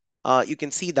standards, you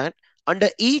can see that under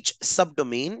each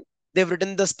subdomain, they've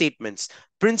written the statements.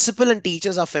 Principal and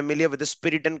teachers are familiar with the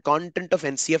spirit and content of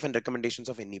NCF and recommendations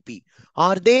of NEP.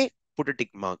 Are they? Put a tick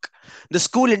mark. The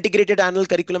school integrated annual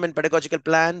curriculum and pedagogical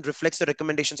plan reflects the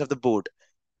recommendations of the board.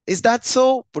 Is that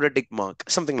so? Put a tick mark,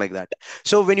 something like that.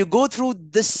 So when you go through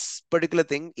this particular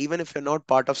thing, even if you're not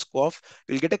part of SQOF,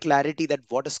 you'll get a clarity that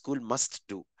what a school must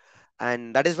do.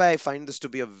 And that is why I find this to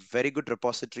be a very good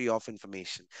repository of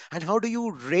information. And how do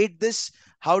you rate this?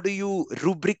 How do you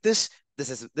rubric this? This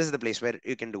is the place where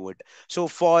you can do it. So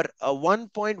for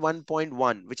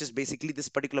 1.1.1, which is basically this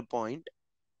particular point,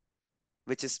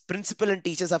 which is principal and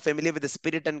teachers are familiar with the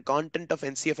spirit and content of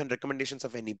NCF and recommendations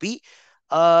of NEP. Is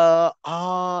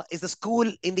the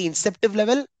school in the inceptive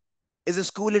level? Is the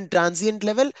school in transient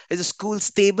level? Is the school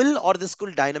stable or the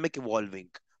school dynamic evolving?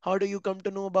 How do you come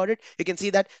to know about it? You can see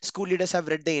that school leaders have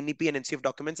read the NEP and NCF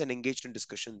documents and engaged in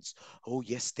discussions. Oh,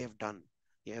 yes, they have done.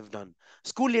 They have done.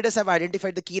 School leaders have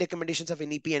identified the key recommendations of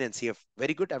NEP and NCF.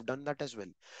 Very good. I've done that as well.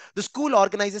 The school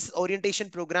organizes orientation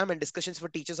program and discussions for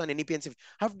teachers on NEP and NCF.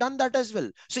 I've done that as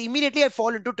well. So immediately I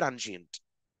fall into transient.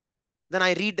 Then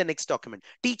I read the next document.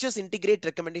 Teachers integrate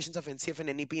recommendations of NCF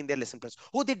and NEP in their lesson plans.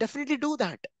 Oh, they definitely do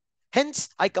that. Hence,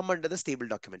 I come under the stable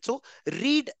document. So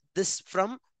read this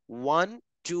from 1,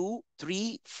 2,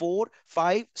 3, 4,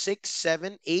 5, 6,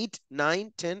 7, 8,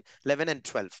 9, 10, 11, and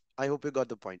 12. I hope you got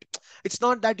the point. It's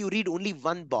not that you read only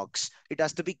one box. It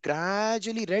has to be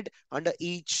gradually read under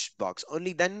each box.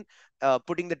 Only then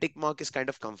putting the tick mark is kind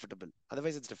of comfortable.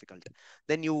 Otherwise, it's difficult.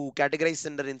 Then you categorize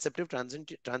under inceptive,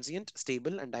 transient,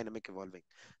 stable, and dynamic evolving.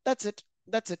 That's it.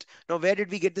 That's it. Now, where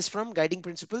did we get this from? Guiding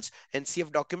principles,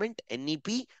 NCF document,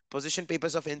 NEP, position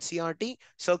papers of NCRT,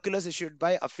 circulars issued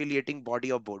by affiliating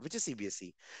body or board, which is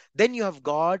CBSE. Then you have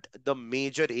got the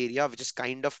major area, which is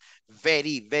kind of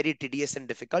very, very tedious and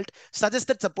difficult.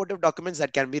 Suggested supportive documents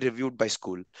that can be reviewed by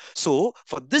school. So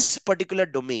for this particular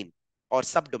domain or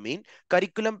subdomain,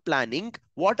 curriculum planning,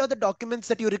 what are the documents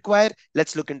that you require?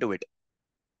 Let's look into it.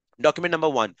 Document number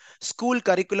 1, school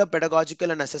curricular, pedagogical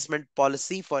and assessment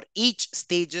policy for each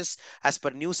stages as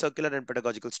per new circular and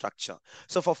pedagogical structure.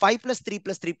 So for 5 plus 3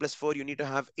 plus 3 plus 4, you need to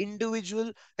have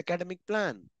individual academic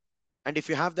plan. And if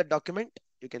you have that document,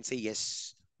 you can say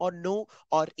yes or no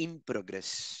or in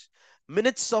progress.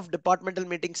 Minutes of departmental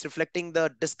meetings reflecting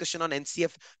the discussion on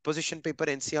NCF, position paper,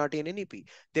 NCRT and NEP.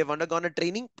 They've undergone a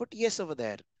training, put yes over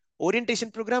there.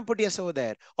 Orientation program, put yes over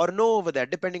there or no over there,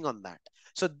 depending on that.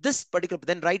 So this particular,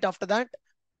 then right after that,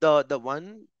 the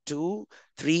one, two,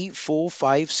 three, four,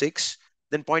 five, six.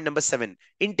 Then point number seven,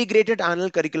 integrated annual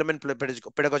curriculum and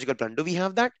pedagogical plan. Do we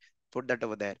have that? Put that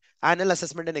over there. Annual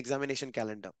assessment and examination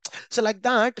calendar. So like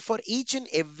that, for each and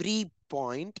every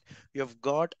point, you have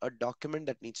got a document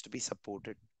that needs to be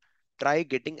supported. Try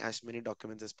getting as many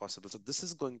documents as possible. So this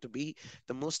is going to be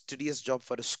the most tedious job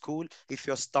for a school if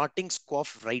you're starting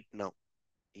SQAF right now.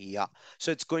 Yeah,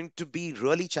 so it's going to be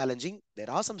really challenging. There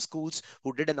are some schools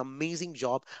who did an amazing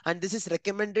job, and this is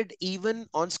recommended even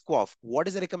on SQAF. What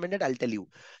is recommended? I'll tell you.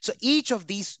 So each of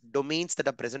these domains that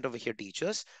are present over here,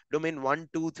 teachers, domain 1,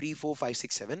 2, 3, 4, 5,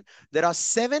 6, 7, there are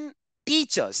 7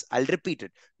 teachers. I'll repeat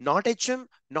it. Not HM,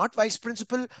 not vice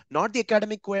principal, not the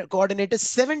academic coordinator,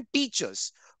 7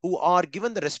 teachers who are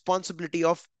given the responsibility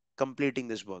of completing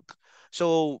this work.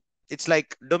 So it's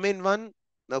like domain 1.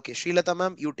 Okay, Srilata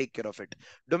ma'am, you take care of it.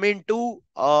 Domain 2,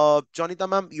 Jonita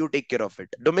ma'am, you take care of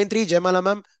it. Domain 3, Jaimala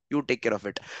ma'am, you take care of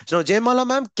it. So now Jaimala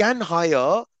ma'am can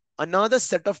hire another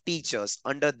set of teachers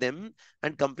under them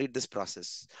and complete this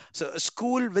process. So a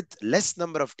school with less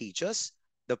number of teachers,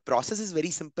 the process is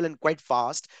very simple and quite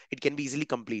fast. It can be easily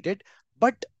completed,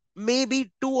 but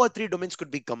maybe 2 or 3 domains could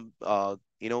be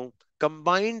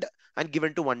combined and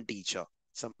given to one teacher,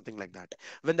 something like that.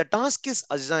 When the task is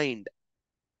assigned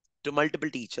to multiple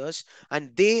teachers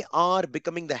and they are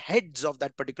becoming the heads of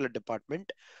that particular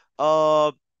department,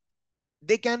 uh,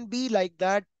 they can be like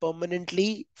that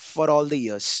permanently for all the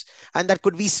years, and that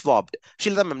could be swapped.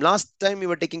 Shilda ma'am, last time you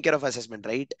were taking care of assessment,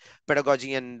 right?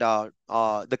 Pedagogy and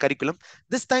the curriculum.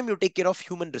 This time you take care of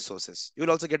human resources. You will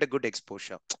also get a good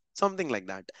exposure, something like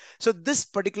that. So this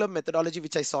particular methodology,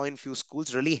 which I saw in few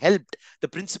schools, really helped the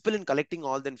principal in collecting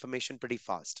all the information pretty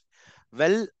fast.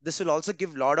 Well, this will also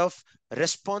give a lot of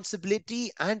responsibility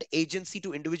and agency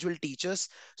to individual teachers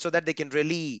so that they can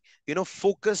really,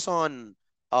 focus on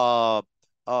uh,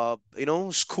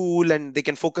 school, and they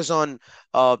can focus on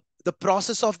the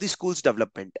process of the school's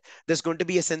development. There's going to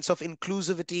be a sense of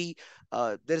inclusivity.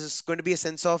 There's going to be a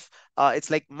sense of it's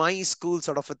like my school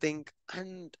sort of a thing.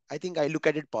 And I think I look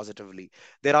at it positively.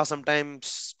 There are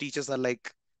sometimes teachers are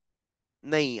like,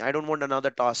 Nahi, I don't want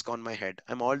another task on my head.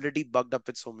 I'm already bugged up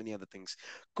with so many other things.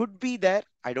 Could be there.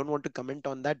 I don't want to comment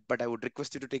on that, but I would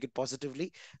request you to take it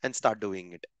positively and start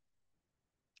doing it.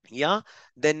 Yeah.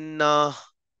 Then,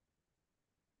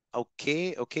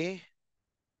 okay.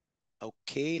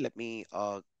 Okay, let me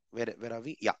where are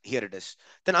we? Yeah, here it is.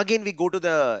 Then again we go to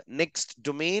the next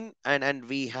domain, and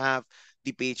we have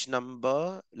the page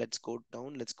number. Let's go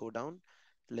down, let's go down,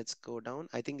 let's go down.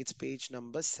 I think it's page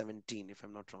number 17 if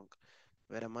I'm not wrong.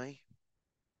 Where am I?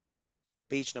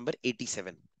 Page number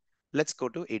 87. Let's go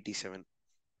to 87.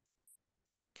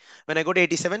 When I go to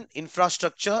 87,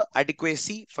 infrastructure,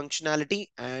 adequacy, functionality,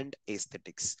 and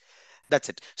aesthetics. That's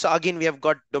it. So again, we have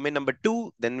got domain number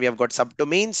 2, then we have got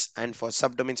subdomains, and for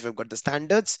subdomains, we've got the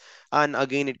standards, and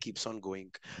again, it keeps on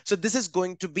going. So this is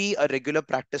going to be a regular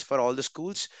practice for all the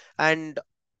schools, and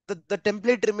the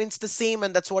template remains the same,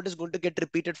 and that's what is going to get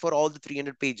repeated for all the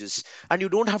 300 pages. And you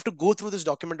don't have to go through this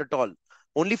document at all.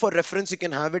 Only for reference, you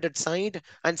can have it at side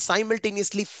and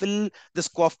simultaneously fill the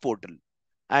SQAF portal.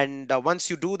 And once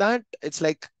you do that, it's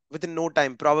like within no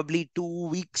time, probably 2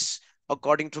 weeks,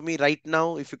 according to me right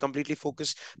now, if you completely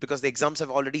focus, because the exams have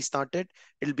already started,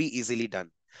 it'll be easily done.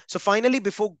 So finally,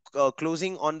 before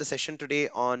closing on the session today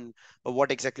on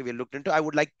what exactly we looked into, I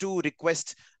would like to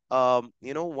request,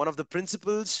 one of the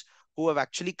principals who have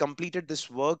actually completed this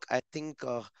work. I think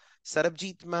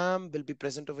Sarabjit ma'am will be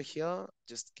present over here.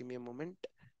 Just give me a moment.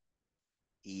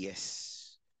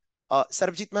 Yes.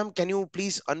 Sarabjit ma'am, can you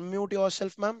please unmute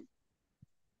yourself, ma'am?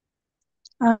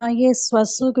 Yes,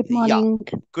 Vasu, good Yeah. morning.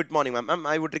 Good morning, ma'am. Ma'am,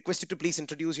 I would request you to please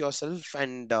introduce yourself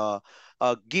and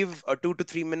give a 2 to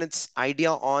 3 minutes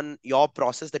idea on your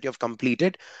process that you have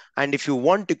completed. And if you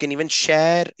want, you can even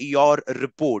share your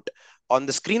report on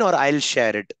the screen, or I'll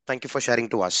share it. Thank you for sharing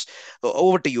to us.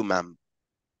 Over to you, ma'am.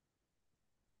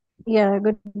 Yeah,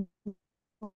 good morning,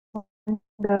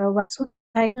 Vasu.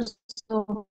 Thank you so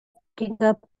much for taking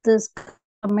up this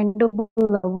commendable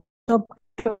workshop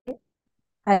today.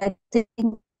 I think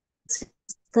this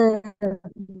is the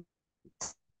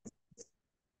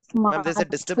Ma'am, there's a March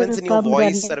disturbance will in your come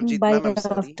voice, running Sarabjit ma'am. by I'm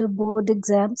sorry. after board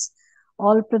exams.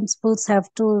 All principals have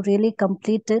to really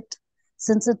complete it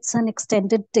since it's an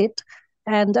extended date.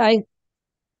 And I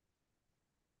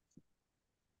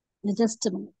just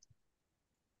a minute.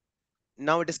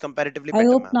 Now it is comparatively I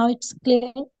better, hope ma'am. now it's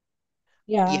clear.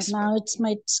 Yeah, Yes, ma'am. now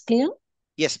it's clear.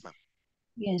 Yes, ma'am.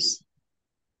 Yes.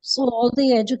 So all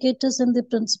the educators and the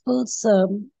principals,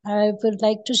 I would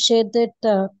like to share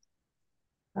that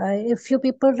if you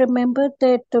people remember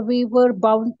that we were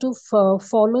bound to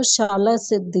follow Shala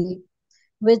Siddhi,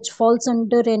 which falls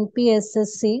under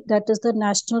NPSSC, that is the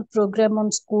National Program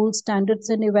on School Standards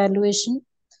and Evaluation.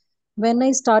 When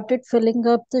I started filling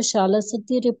up the Shala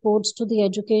Siddhi reports to the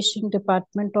Education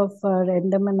Department of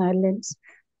Andaman Islands,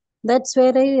 that's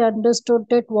where I understood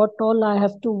that what all I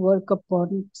have to work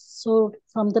upon. So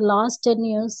from the last 10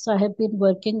 years, I have been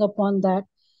working upon that.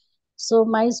 So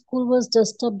my school was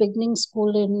just a beginning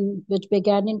school in which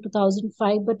began in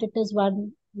 2005, but it has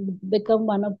become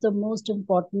one of the most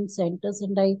important centers,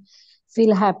 and I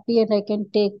feel happy and I can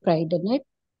take pride in it.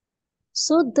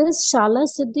 So this Shala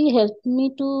Siddhi helped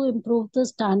me to improve the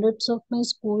standards of my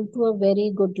school to a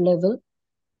very good level.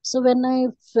 So when I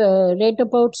read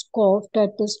about SQAA,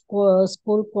 that is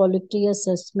School Quality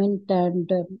Assessment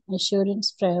and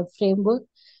Assurance Framework,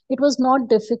 it was not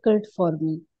difficult for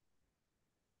me.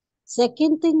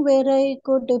 Second thing where I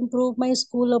could improve my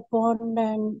school upon,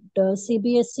 and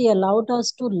CBSE allowed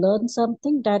us to learn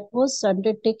something, that was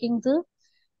undertaking the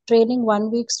training,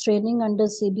 1 week's training under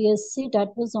CBSE, that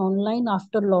was online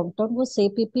after lockdown, was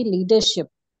APP leadership.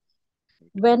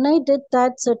 When I did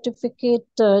that certificate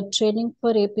training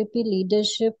for APP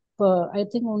leadership, I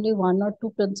think only one or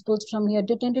two principals from here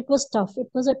did, and it was tough. It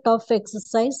was a tough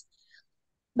exercise,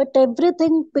 but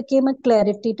everything became a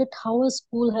clarity that how a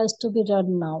school has to be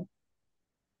run now,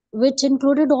 which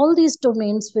included all these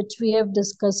domains which we have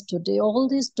discussed today. All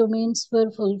these domains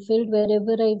were fulfilled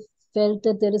wherever I felt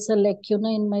that there is a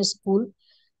lacuna in my school.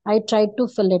 I tried to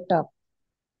fill it up.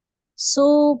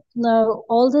 So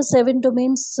all the 7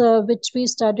 domains which we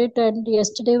studied, and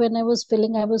yesterday when I was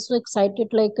filling, I was so excited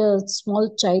like a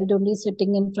small child only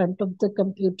sitting in front of the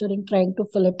computer and trying to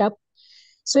fill it up.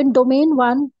 So in domain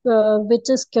 1, which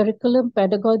is curriculum,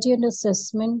 pedagogy and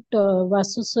assessment,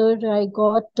 Vasu sir, I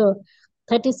got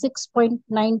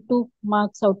 36.92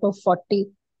 marks out of 40.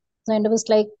 And I was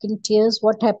like in tears,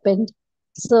 what happened?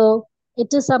 So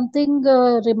it is something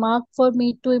remark for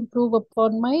me to improve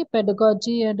upon my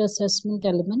pedagogy and assessment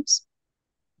elements.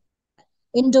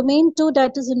 In domain 2,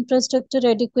 that is infrastructure,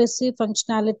 adequacy,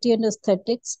 functionality and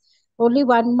aesthetics, only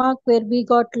 1 mark where we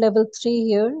got level 3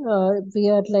 here. We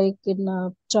are like in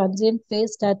a transient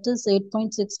phase, that is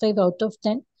 8.65 out of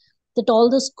 10. That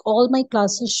all my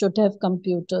classes should have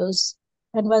computers.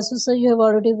 And Vasu sir, you have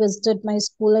already visited my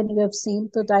school and you have seen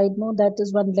that I know that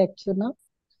is one lacuna.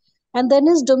 And then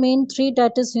is domain 3,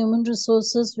 that is human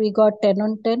resources. We got 10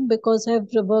 on 10 because I've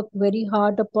worked very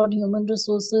hard upon human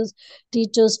resources,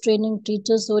 teachers training,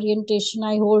 teachers orientation.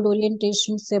 I hold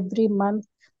orientations every month,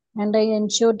 and I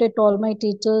ensure that all my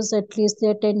teachers, at least they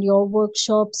attend your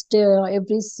workshops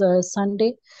every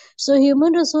Sunday. So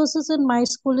human resources in my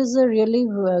school is a really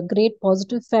great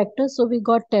positive factor. So we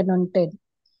got 10 on 10.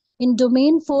 In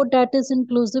domain 4, that is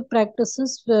inclusive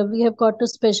practices, we have got a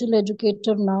special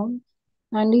educator now,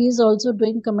 and he is also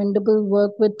doing commendable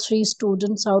work with 3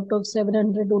 students out of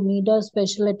 700 who need our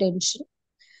special attention.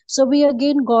 So we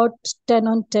again got 10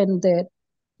 on 10 there.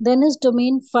 Then is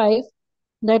domain 5,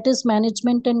 that is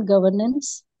management and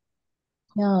governance.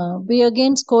 We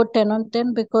again scored 10 on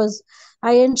 10 because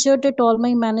I ensured that all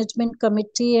my management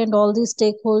committee and all the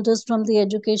stakeholders from the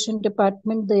education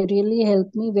department, they really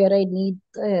help me where I need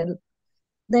help.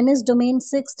 Then is domain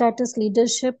 6, that is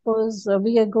leadership, was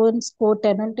we are going to score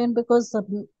 10 on 10 because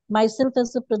myself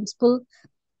as a principal,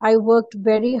 I worked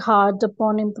very hard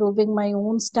upon improving my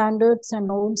own standards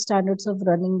and own standards of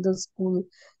running the school.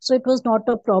 So it was not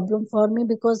a problem for me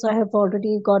because I have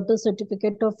already got the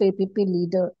certificate of APP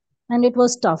leader, and it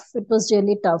was tough. It was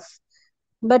really tough,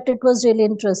 but it was really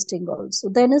interesting also.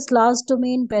 Then is last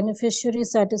domain, beneficiary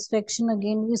satisfaction.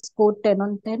 Again, we scored 10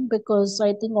 on 10 because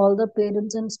I think all the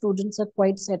parents and students are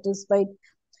quite satisfied.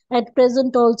 At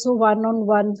present also,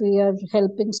 one-on-one, we are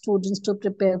helping students to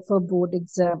prepare for board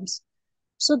exams.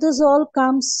 So this all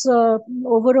comes,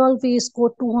 overall we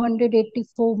scored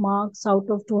 284 marks out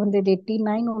of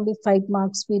 289, only 5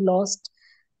 marks we lost.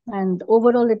 And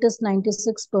overall it is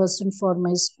 96% for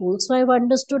my school. So I've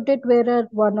understood that where are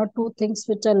 1 or 2 things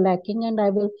which are lacking, and I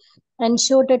will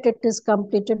ensure that it is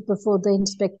completed before the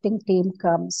inspecting team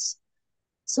comes.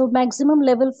 So maximum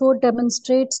level 4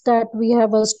 demonstrates that we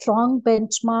have a strong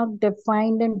benchmark,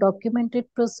 defined and documented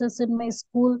process in my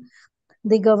school.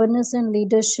 The governance and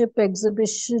leadership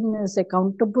exhibition is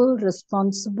accountable,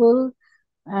 responsible,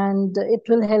 and it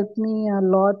will help me a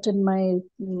lot in my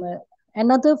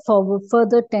another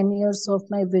further 10 years of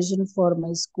my vision for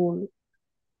my school.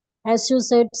 As you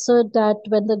said, sir, that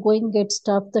when the going gets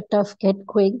tough, the tough get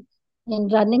going. In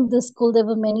running the school, there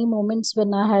were many moments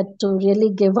when I had to really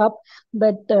give up,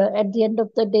 but at the end of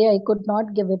the day, I could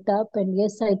not give it up. And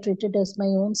yes, I treat it as my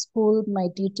own school. My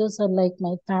teachers are like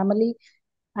my family.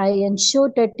 I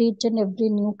ensure that each and every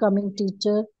new coming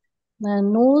teacher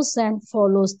knows and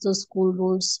follows the school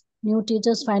rules. New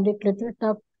teachers find it little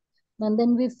tough. And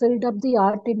then we filled up the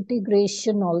art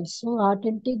integration also. Art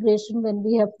integration, when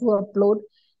we have to upload,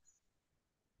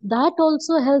 that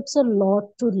also helps a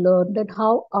lot to learn that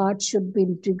how art should be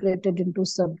integrated into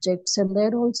subjects. And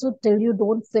there also, till you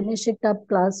don't finish it up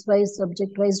class wise,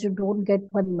 subject wise, you don't get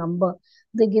one number.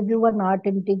 They give you an art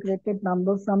integrated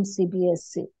number from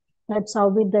CBSE. That's how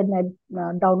we then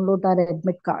download our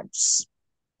admit cards.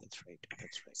 That's right.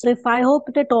 That's right. So if I hope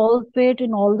that all paid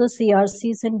in all the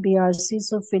CRCs and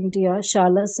BRCs of India,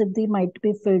 Shala Siddhi might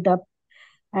be filled up.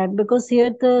 And because here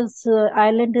the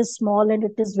island is small and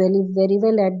it is very, very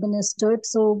well administered,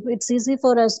 so it's easy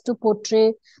for us to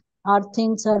portray our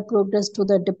things, our progress to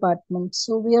the department.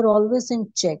 So we are always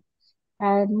in check.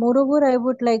 And moreover, I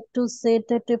would like to say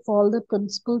that if all the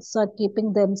principals are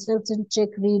keeping themselves in check,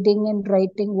 reading and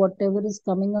writing whatever is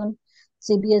coming on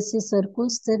CBSE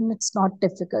circles, then it's not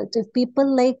difficult. If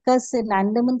people like us in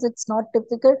Andamans, it's not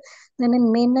difficult, then in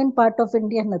mainland part of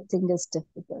India, nothing is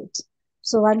difficult.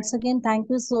 So once again, thank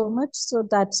you so much. So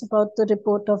that's about the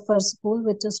report of our school,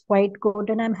 which is quite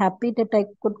good. And I'm happy that I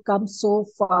could come so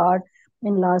far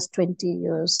in last 20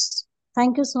 years.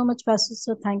 Thank you so much, Pastor.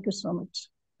 So thank you so much.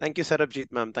 Thank you,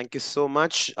 Sarabjit ma'am. Thank you so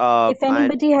much. If And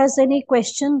anybody has any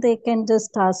question, they can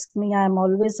just ask me. I'm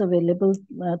always available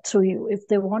through you. If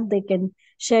they want, they can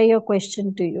share your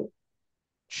question to you.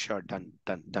 sure, done,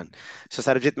 done, done. So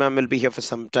Sarabjit ma'am will be here for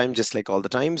some time, just like all the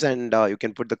times, and you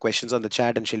can put the questions on the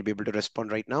chat, and she'll be able to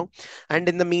respond right now. And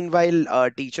in the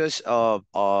meanwhile, teachers,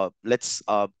 let's.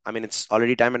 I mean, it's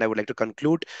already time, and I would like to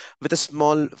conclude with a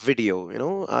small video.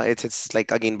 It's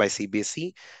like again by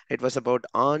CBSE. It was about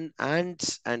on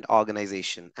ants and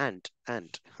organization. And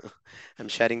I'm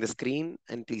sharing the screen,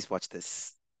 and please watch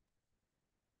this.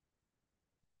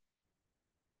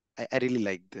 I really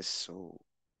like this, so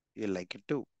you'll like it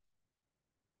too.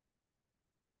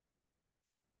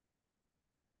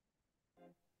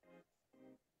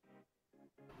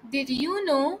 Did you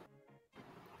know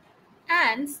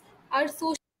ants are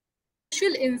social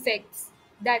insects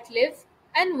that live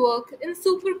and work in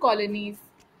super colonies,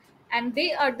 and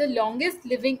they are the longest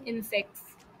living insects?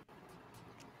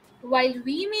 While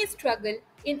we may struggle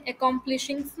in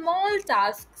accomplishing small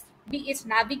tasks, be it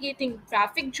navigating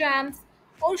traffic jams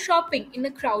or shopping in a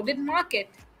crowded market,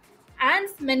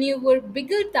 ants maneuver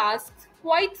bigger tasks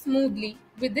quite smoothly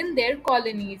within their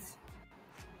colonies.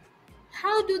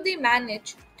 How do they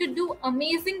manage to do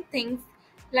amazing things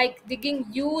like digging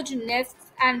huge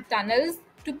nests and tunnels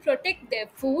to protect their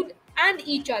food and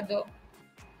each other?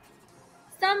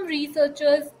 Some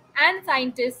researchers and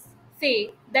scientists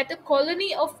say that a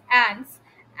colony of ants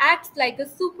acts like a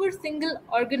super single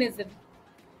organism.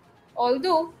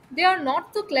 Although they are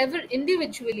not so clever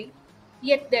individually,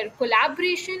 yet their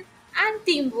collaboration and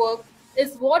teamwork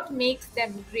is what makes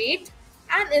them great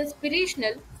and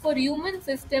inspirational for human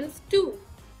systems too.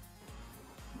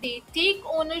 They take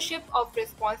ownership of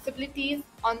responsibilities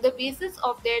on the basis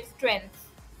of their strengths.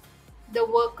 The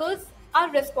workers are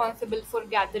responsible for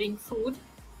gathering food.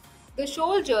 The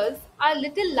soldiers are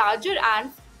little larger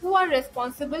ants who are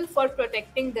responsible for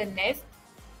protecting the nest.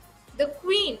 The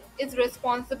queen is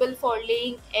responsible for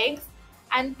laying eggs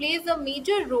and plays a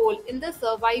major role in the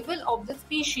survival of the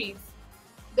species.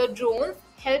 The drones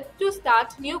help to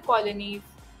start new colonies.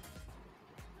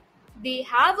 They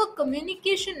have a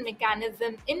communication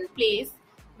mechanism in place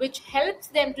which helps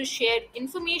them to share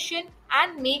information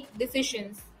and make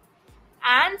decisions.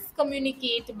 Ants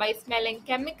communicate by smelling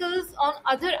chemicals on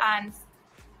other ants.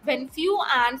 When few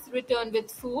ants return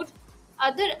with food,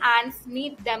 other ants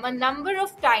meet them a number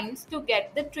of times to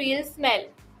get the trail smell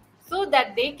so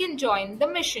that they can join the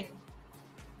mission.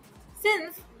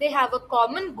 Since they have a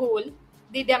common goal,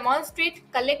 they demonstrate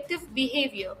collective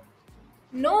behavior.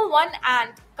 No one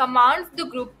ant commands the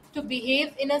group to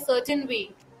behave in a certain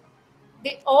way.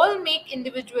 They all make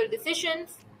individual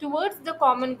decisions towards the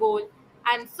common goal,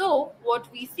 and so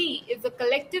what we see is a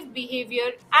collective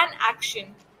behavior and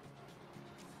action.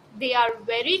 They are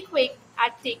very quick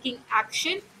at taking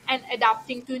action and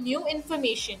adapting to new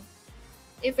information.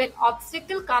 If an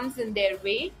obstacle comes in their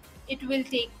way, it will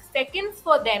take seconds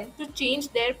for them to change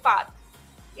their path.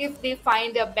 If they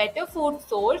find a better food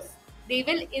source, they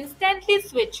will instantly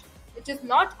switch, which is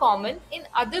not common in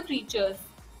other creatures.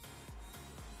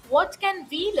 What can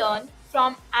we learn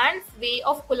from ants' way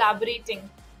of collaborating?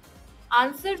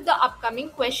 Answer the upcoming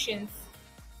questions.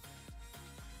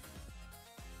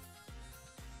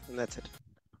 That's it.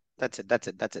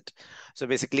 That's it. So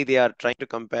basically, they are trying to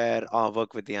compare our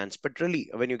work with the ants. But really,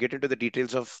 when you get into the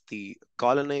details of the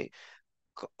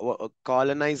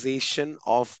colonization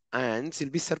of ants, you'll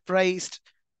be surprised.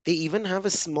 They even have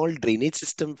a small drainage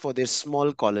system for their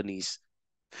small colonies.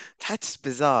 That's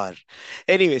bizarre.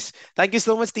 Anyways, thank you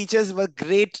so much, teachers. It was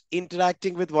great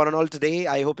interacting with one and all today.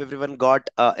 I hope everyone got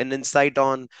an insight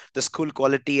on the school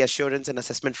quality assurance and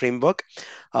assessment framework.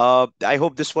 I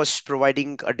hope this was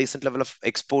providing a decent level of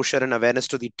exposure and awareness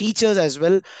to the teachers as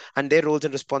well and their roles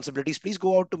and responsibilities. Please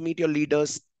go out to meet your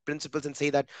leaders, principals, and say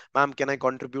that, ma'am, can I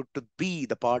contribute to be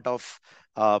the part of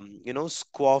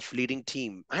SQAA leading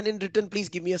team? And in return, please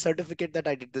give me a certificate that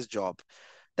I did this job.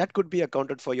 That could be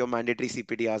accounted for your mandatory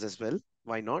CPDRs as well.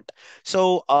 Why not?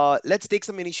 So let's take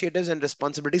some initiatives and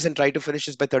responsibilities and try to finish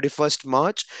this by 31st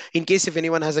March. In case if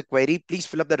anyone has a query, please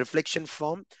fill up the reflection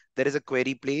form. There is a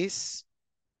query place.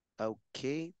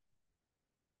 Okay.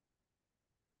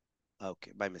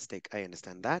 Okay, by mistake. I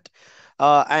understand that.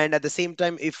 And at the same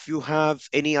time, if you have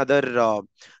any other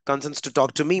concerns to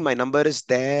talk to me, my number is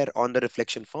there on the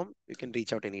reflection form. You can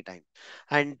reach out anytime.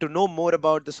 And to know more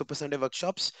about the Super Sunday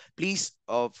workshops, please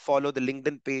follow the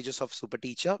LinkedIn pages of Super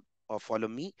Teacher or follow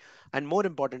me. And more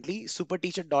importantly,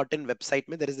 superteacher.in website,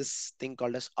 mein, there is this thing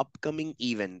called as upcoming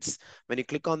events. When you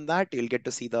click on that, you'll get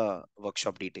to see the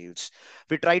workshop details.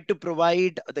 We tried to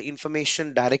provide the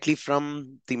information directly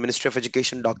from the Ministry of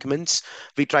Education documents.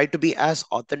 We tried to be as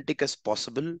authentic as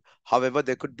possible. However,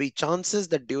 there could be chances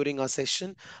that during our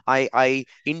session, I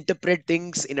interpret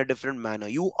things in a different manner.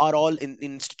 You are all in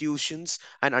institutions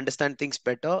and understand things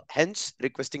better. Hence,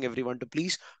 requesting everyone to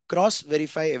please cross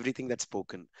verify everything that's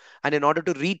spoken. And in order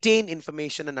to retain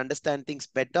information and understand things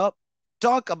better,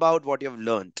 talk about what you've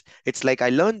learned. It's like, I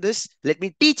learned this, let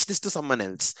me teach this to someone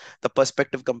else. The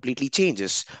perspective completely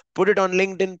changes. Put it on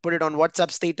LinkedIn, put it on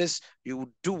WhatsApp status,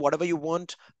 you do whatever you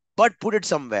want, but put it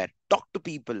somewhere. Talk to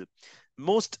people.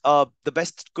 The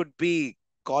best could be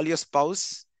call your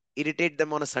spouse, irritate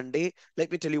them on a Sunday.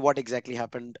 Let me tell you what exactly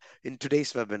happened in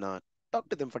today's webinar. Talk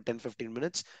to them for 10-15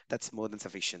 minutes. That's more than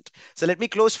sufficient. So let me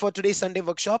close for today's Sunday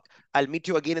workshop. I'll meet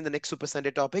you again in the next Super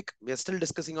Sunday topic. We are still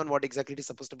discussing on what exactly is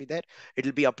supposed to be there.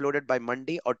 It'll be uploaded by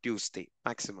Monday or Tuesday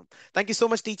maximum. Thank you so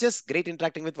much, teachers. Great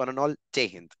interacting with one and all. Jai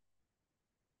Hind.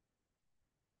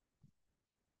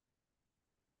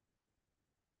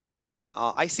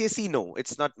 ICSE, no,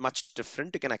 it's not much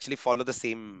different. You can actually follow the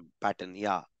same pattern.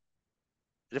 Yeah.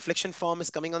 Reflection form is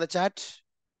coming on the chat.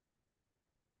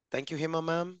 Thank you, Hema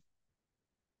ma'am.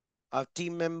 Our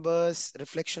team members,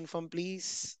 reflection form,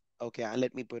 please. Okay,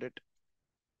 let me put it.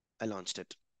 I launched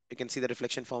it. You can see the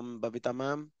reflection form, Babita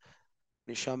ma'am,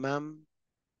 Nisha ma'am.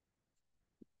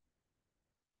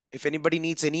 If anybody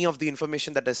needs any of the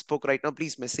information that I spoke right now,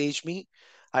 please message me.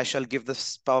 I shall give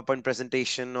this PowerPoint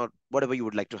presentation or whatever you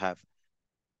would like to have.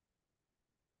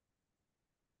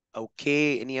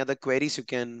 Okay, any other queries, you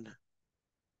can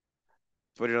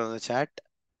put it on the chat.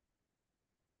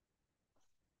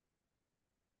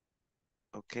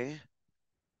 Okay.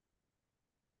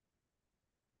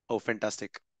 Oh,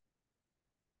 fantastic.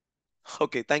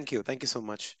 Okay, thank you. Thank you so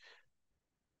much.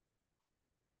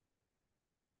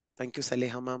 Thank you,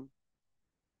 Saleha ma'am.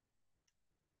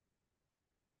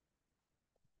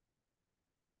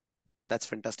 That's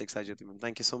fantastic, Sajyoti ma'am.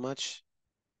 Thank you so much.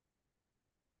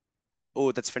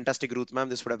 Oh, that's fantastic, Ruth ma'am.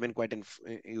 This would have been quite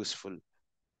useful.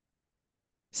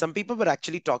 Some people were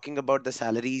actually talking about the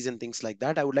salaries and things like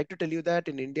that. I would like to tell you that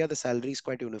in India, the salary is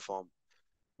quite uniform.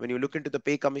 When you look into the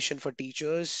pay commission for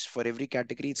teachers, for every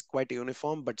category, it's quite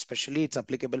uniform, but especially it's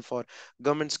applicable for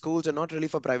government schools and not really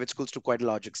for private schools to quite a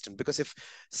large extent. Because if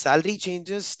salary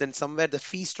changes, then somewhere the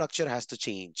fee structure has to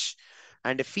change.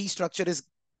 And if fee structure is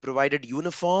provided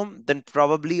uniform, then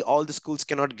probably all the schools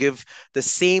cannot give the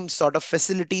same sort of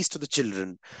facilities to the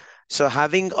children. So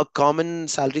having a common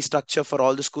salary structure for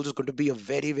all the schools is going to be a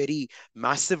very, very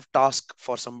massive task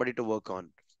for somebody to work on.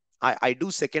 I do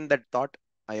second that thought.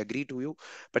 I agree to you,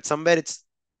 but somewhere it's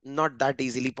not that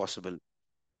easily possible.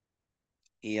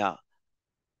 Yeah.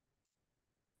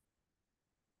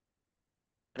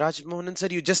 Rajmohan sir,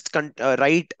 you just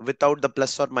write without the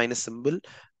plus or minus symbol.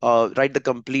 Write the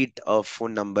complete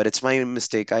phone number. It's my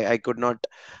mistake. I did not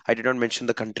mention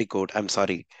the country code. I'm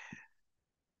sorry.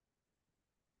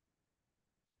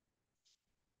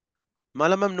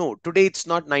 Mala ma'am, no. Today it's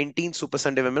not 19th Super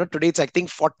Sunday webinar. Today it's, I think,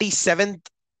 47th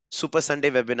Super Sunday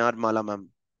webinar, Mala ma'am.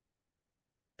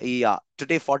 Yeah,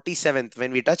 today 47th.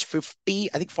 When we touch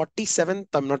 50, I think 47th,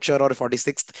 I'm not sure, or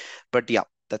 46th, but yeah,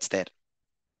 that's there.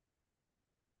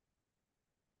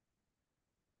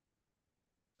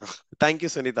 Thank you,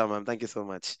 Sunita ma'am. Thank you so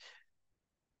much.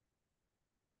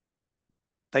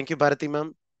 Thank you, Bharati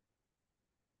ma'am.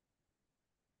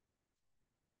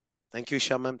 Thank you,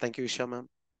 Isha ma'am. Thank you, Isha ma'am.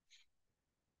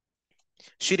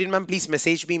 Shirin ma'am, please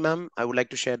message me, ma'am. I would like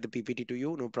to share the PPT to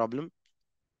you. No problem.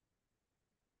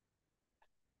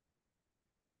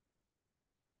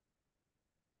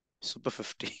 Super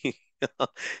 50.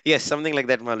 Yes, something like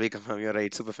that, Malvika ma'am. You're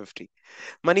right. Super 50.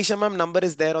 Manisha ma'am, number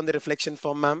is there on the reflection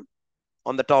form, ma'am,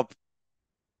 on the top.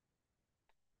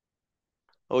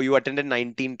 Oh, you attended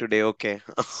 19 today. Okay.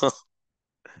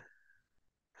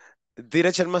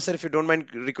 Dheeraj Sharma, sir, if you don't mind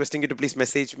requesting you to please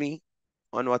message me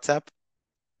on WhatsApp.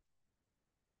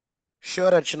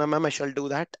 Sure, Archana ma'am, I shall do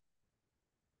that.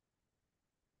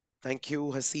 Thank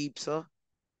you, Haseeb, sir.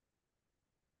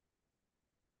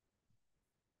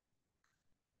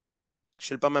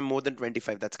 Shilpa ma'am, more than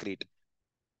 25. That's great.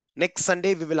 Next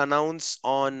Sunday, we will announce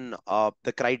on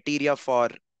the criteria for,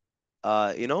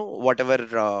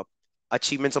 whatever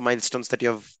achievements or milestones that you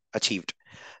have achieved.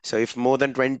 So if more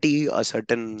than 20, a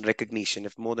certain recognition.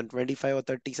 If more than 25 or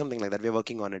 30, something like that. We're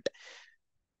working on it.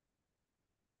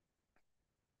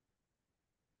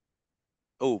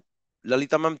 Oh,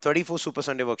 Lalita ma'am, 34 Super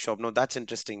Sunday workshop. No, that's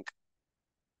interesting.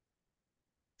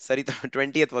 Sarita,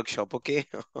 20th workshop. Okay.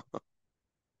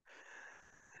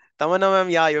 Tamanna ma'am,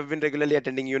 yeah, you've been regularly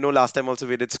attending. You know, last time also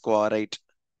we did SQAA, right?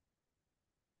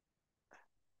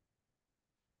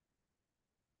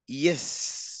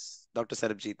 Yes, Dr.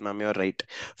 Sarabjit, ma'am, you're right.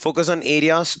 Focus on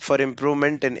areas for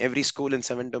improvement in every school in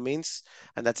 7 domains,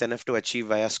 and that's enough to achieve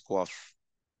via SQAA.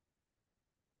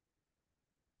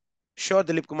 Sure,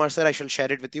 Dilip Kumar sir, I shall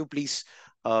share it with you. Please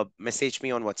message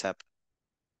me on WhatsApp.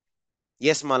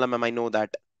 Yes, Mala ma'am, I know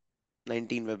that.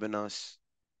 19 webinars.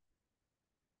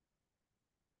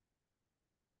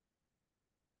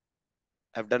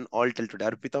 I've done all till today.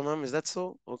 Arpita ma'am, is that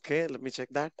so? Okay, let me check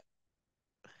that.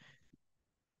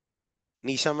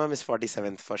 Nisha ma'am is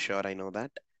 47th for sure. I know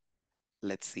that.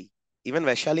 Let's see. Even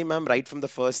Vaishali ma'am, right from the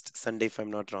first Sunday, if I'm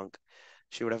not wrong,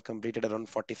 she would have completed around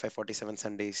 45, 47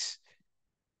 Sundays.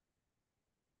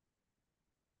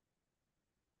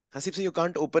 Hasib, so you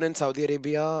can't open in Saudi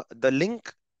Arabia the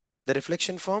link, the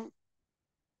reflection form.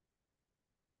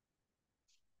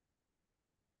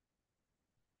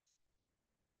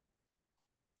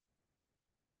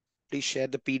 Please share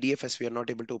the PDF as we are not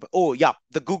able to open. Oh, yeah,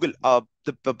 the Google,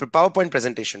 the PowerPoint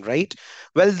presentation, right?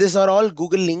 Well, these are all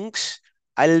Google links.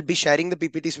 I'll be sharing the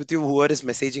PPTs with you, whoever is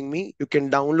messaging me. You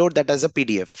can download that as a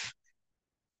PDF.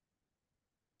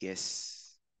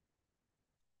 Yes.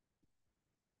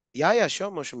 Yeah, yeah, sure,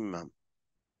 Moshumi ma'am.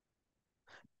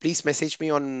 Please message me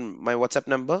on my WhatsApp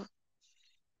number.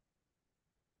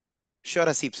 Sure,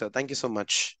 Asip sir. Thank you so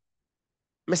much.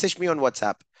 Message me on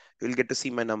WhatsApp. You'll get to see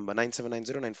my number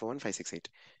 9790941568.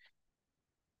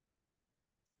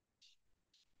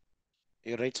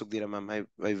 You're right, Sukhdira ma'am.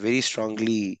 I very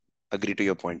strongly agree to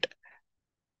your point.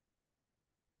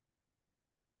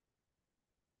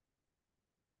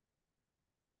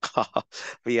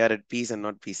 We are at peace and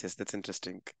not pieces. That's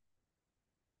interesting.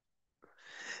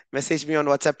 Message me on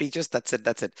WhatsApp, teachers. That's it.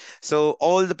 That's it. So,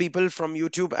 all the people from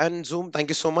YouTube and Zoom, thank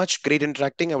you so much. Great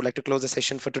interacting. I would like to close the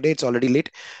session for today. It's already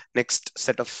late. Next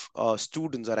set of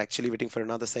students are actually waiting for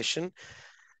another session.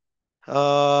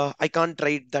 I can't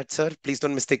write that, sir. Please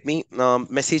don't mistake me.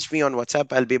 Message me on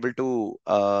WhatsApp. I'll be able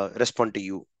to respond to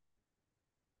you.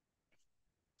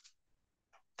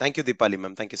 Thank you, Deepali,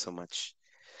 ma'am. Thank you so much.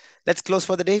 Let's close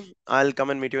for the day. I'll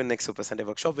come and meet you in next Super Sunday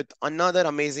workshop with another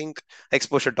amazing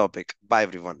exposure topic. Bye,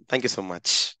 everyone. Thank you so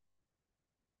much.